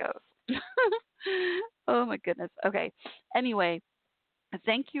know how it goes. Oh, my goodness. Okay. Anyway,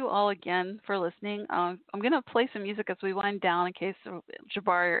 thank you all again for listening. I'm going to play some music as we wind down in case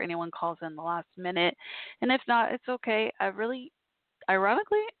Jabari or anyone calls in the last minute. And if not, it's okay.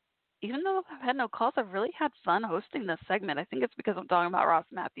 Ironically, even though I've had no calls, I've really had fun hosting this segment. I think it's because I'm talking about Ross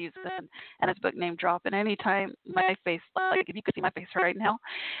Mathews and his book Name Drop. And anytime my face, if you could see my face right now,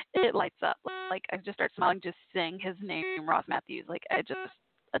 it lights up. I just start smiling just saying his name, Ross Mathews. I just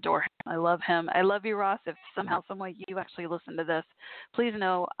adore him. I love him. I love you, Ross. If somehow, some way you actually listen to this, please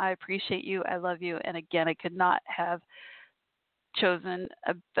know I appreciate you. I love you. And again, I could not have chosen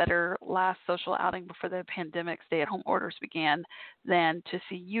a better last social outing before the pandemic stay-at-home orders began than to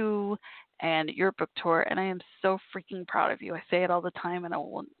see you and your book tour. And I am so freaking proud of you. I say it all the time, and I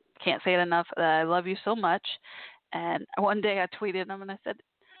can't say it enough. I love you so much. And one day I tweeted him, and I said,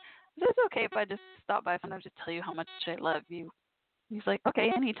 is it okay if I just stop by sometimes to tell you how much I love you? He's like,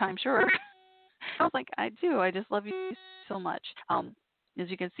 okay, anytime, sure. I was like, I do. I just love you so much. As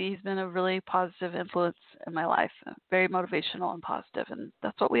you can see, he's been a really positive influence in my life, very motivational and positive, and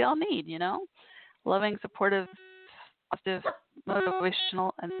that's what we all need, loving, supportive, positive,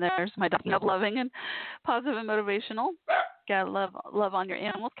 motivational, and there's my dog, loving and positive and motivational. Gotta love on your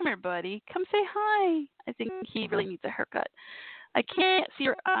animals. Come here, buddy. Come say hi. I think he really needs a haircut. I can't see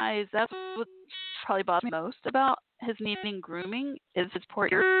your eyes. That's what probably bothers me most about his needing grooming is his poor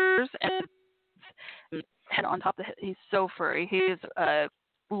ears and head on top of the head. He's so furry. He is a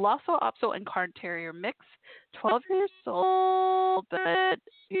Lhasa Apso and Cairn Terrier mix, 12 years old, but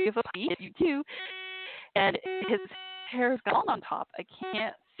you have a puppy if you do. And his hair is gone on top. I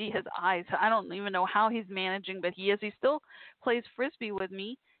can't see his eyes. I don't even know how he's managing, but he is. He still plays Frisbee with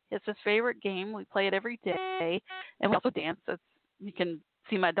me. It's his favorite game. We play it every day, and we also dance. You can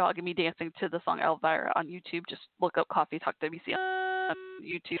see my dog and me dancing to the song Elvira on YouTube. Just look up Coffee Talk WC on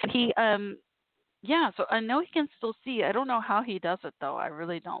YouTube. He, so I know he can still see. I don't know how he does it, though. I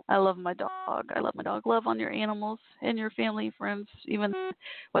really don't. I love my dog. I love my dog. Love on your animals and your family, friends, even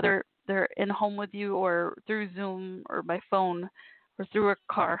whether they're in home with you or through Zoom or by phone or through a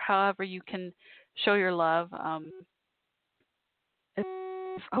car, however you can show your love.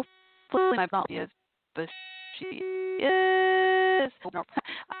 Hopefully my mom is, but she is.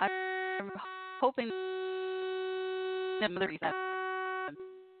 I'm hoping that Mother Teresa,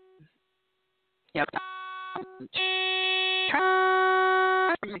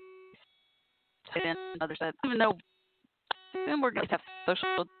 Mother said, even though we're going to have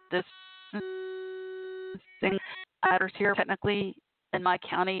social distancing, matters here technically in my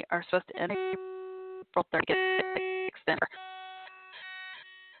county are supposed to end April 30th, extended.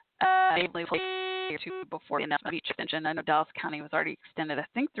 Maybe or two before the announcement of each extension. I know Dallas County was already extended, I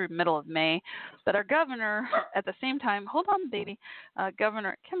think, through middle of May. But our governor, at the same time, hold on, baby,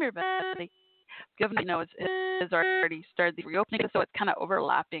 Governor, come here, Betty. Governor, has already started the reopening, so it's kind of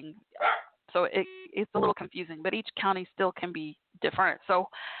overlapping. So it's a little confusing, but each county still can be different. So,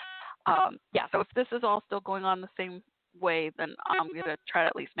 so if this is all still going on the same way, then I'm going to try to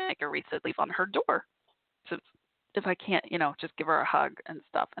at least make a wreath at least on her door. Since if I can't, just give her a hug and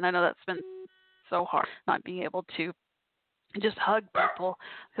stuff. And I know that's been so hard, not being able to just hug people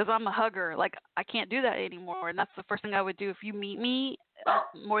because I'm a hugger. Like, I can't do that anymore. And that's the first thing I would do if you meet me.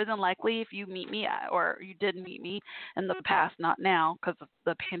 More than likely, if you meet me or you did meet me in the past, not now because of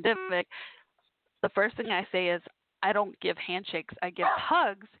the pandemic, the first thing I say is I don't give handshakes. I give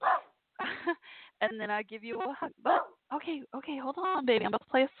hugs. And then I give you a hug. But okay, hold on, baby. I'm about to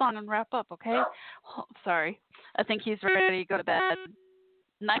play a song and wrap up, okay? Oh, sorry. I think he's ready to go to bed.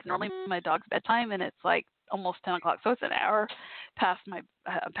 Normally my dog's bedtime, and it's like almost 10 o'clock, so it's an hour past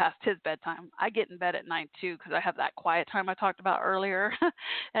his bedtime. I get in bed at 9 too because I have that quiet time I talked about earlier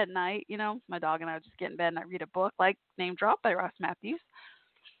at night. My dog and I just get in bed and I read a book like Name Drop by Ross Mathews.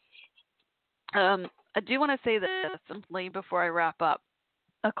 I do want to say this simply before I wrap up.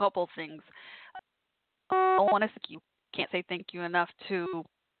 A couple things. I want to thank you. Can't say thank you enough to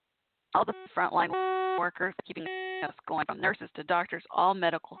all the frontline workers keeping us going, from nurses to doctors, all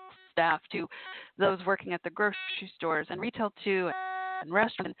medical staff to those working at the grocery stores and retail too, and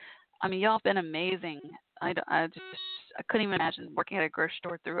restaurants. I mean, y'all have been amazing. I couldn't even imagine working at a grocery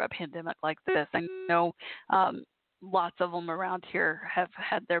store through a pandemic like this. I know lots of them around here have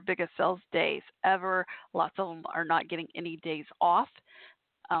had their biggest sales days ever. Lots of them are not getting any days off.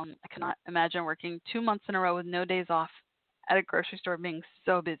 I cannot imagine working 2 months in a row with no days off at a grocery store, being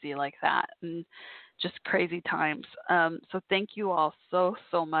so busy like that, and just crazy times. So thank you all so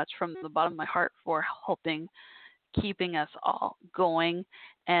much from the bottom of my heart for helping keeping us all going.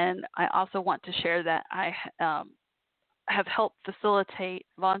 And I also want to share that I have helped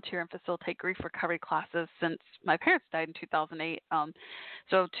volunteer and facilitate grief recovery classes since my parents died in 2008.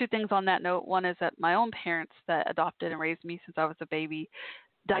 So two things on that note. One is that my own parents that adopted and raised me since I was a baby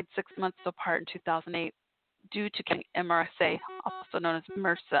died 6 months apart in 2008 due to MRSA, also known as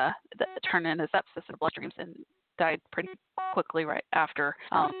MRSA, that turned into sepsis in bloodstreams and died pretty quickly right after.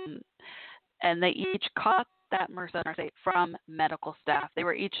 And they each caught that MRSA from medical staff. They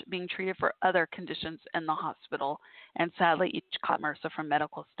were each being treated for other conditions in the hospital, and sadly each caught MRSA from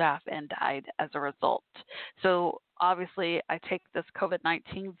medical staff and died as a result. So obviously I take this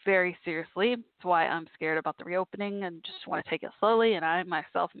COVID-19 very seriously. That's why I'm scared about the reopening and just want to take it slowly, and I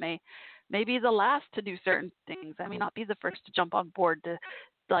myself may be the last to do certain things. I may not be the first to jump on board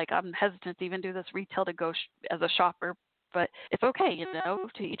I'm hesitant to even do this retail to go as a shopper. But it's okay,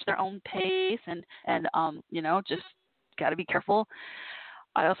 to each their own pace, and just got to be careful.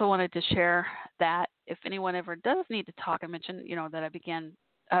 I also wanted to share that if anyone ever does need to talk, I mentioned, that I began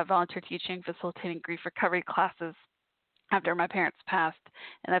volunteer teaching, facilitating grief recovery classes after my parents passed,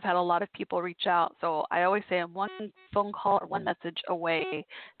 and I've had a lot of people reach out. So I always say I'm one phone call or one message away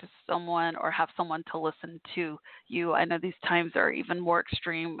to someone, or have someone to listen to you. I know these times are even more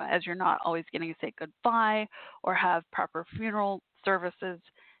extreme as you're not always getting to say goodbye or have proper funeral services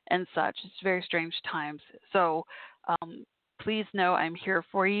and such. It's very strange times. So please know I'm here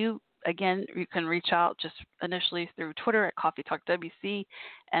for you. Again, you can reach out just initially through Twitter at Coffee Talk WC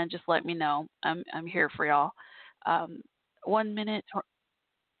and just let me know. I'm here for y'all. 1 minute,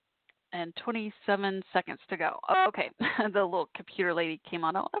 and 27 seconds to go. Okay, the little computer lady came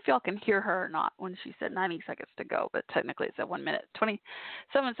on. I don't know if y'all can hear her or not when she said 90 seconds to go, but technically it said 1 minute.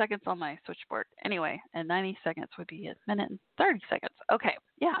 27 seconds on my switchboard. Anyway, and 90 seconds would be a minute and 30 seconds. Okay,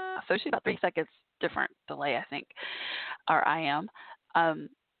 yeah, so she's about 3 seconds different delay, I think, or I am.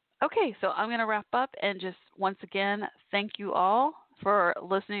 Okay, so I'm going to wrap up and just once again, thank you all for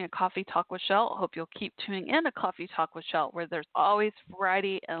listening to Coffee Talk with Shell. I hope you'll keep tuning in to Coffee Talk with Shell, where there's always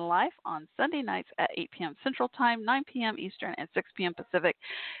variety in life on Sunday nights at 8 p.m. Central Time, 9 p.m. Eastern, and 6 p.m. Pacific.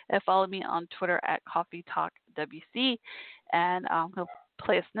 And follow me on Twitter at Coffee Talk WC. And I'm going to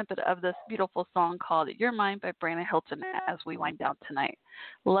play a snippet of this beautiful song called You're Mine by Brandon Hilton as we wind down tonight.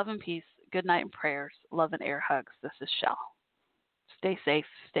 Love and peace, good night and prayers, love and air hugs. This is Shell. Stay safe,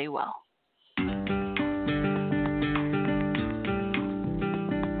 stay well.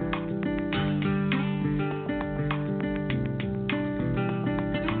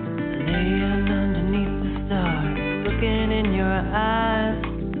 Laying underneath the stars, looking in your eyes,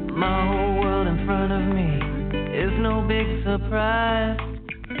 my whole world in front of me is no big surprise.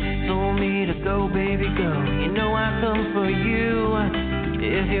 Told me to go, baby, go. You know I come for you.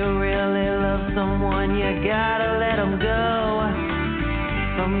 If you really love someone, you gotta let them go.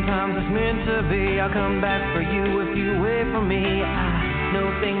 Sometimes it's meant to be. I'll come back for you if you wait for me. I know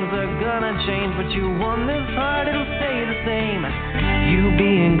things are gonna change, but you won this heart, it'll stay the same. You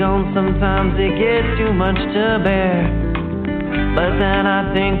being gone, sometimes it gets too much to bear. But then I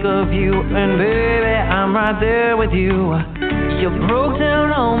think of you, and baby, I'm right there with you. You broke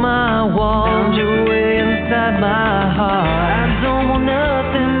down all my walls, found your way inside my heart. I don't want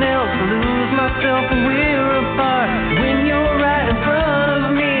nothing else, to lose myself when we're apart. When you're right in front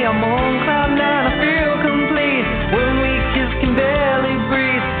of me, I'm on cloud nine, I feel complete. When we kiss, can barely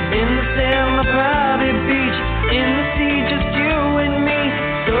breathe. In the sand on a private beach, in the sea, just you and me.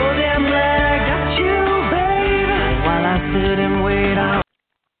 So damn glad I got you, baby. While I sit in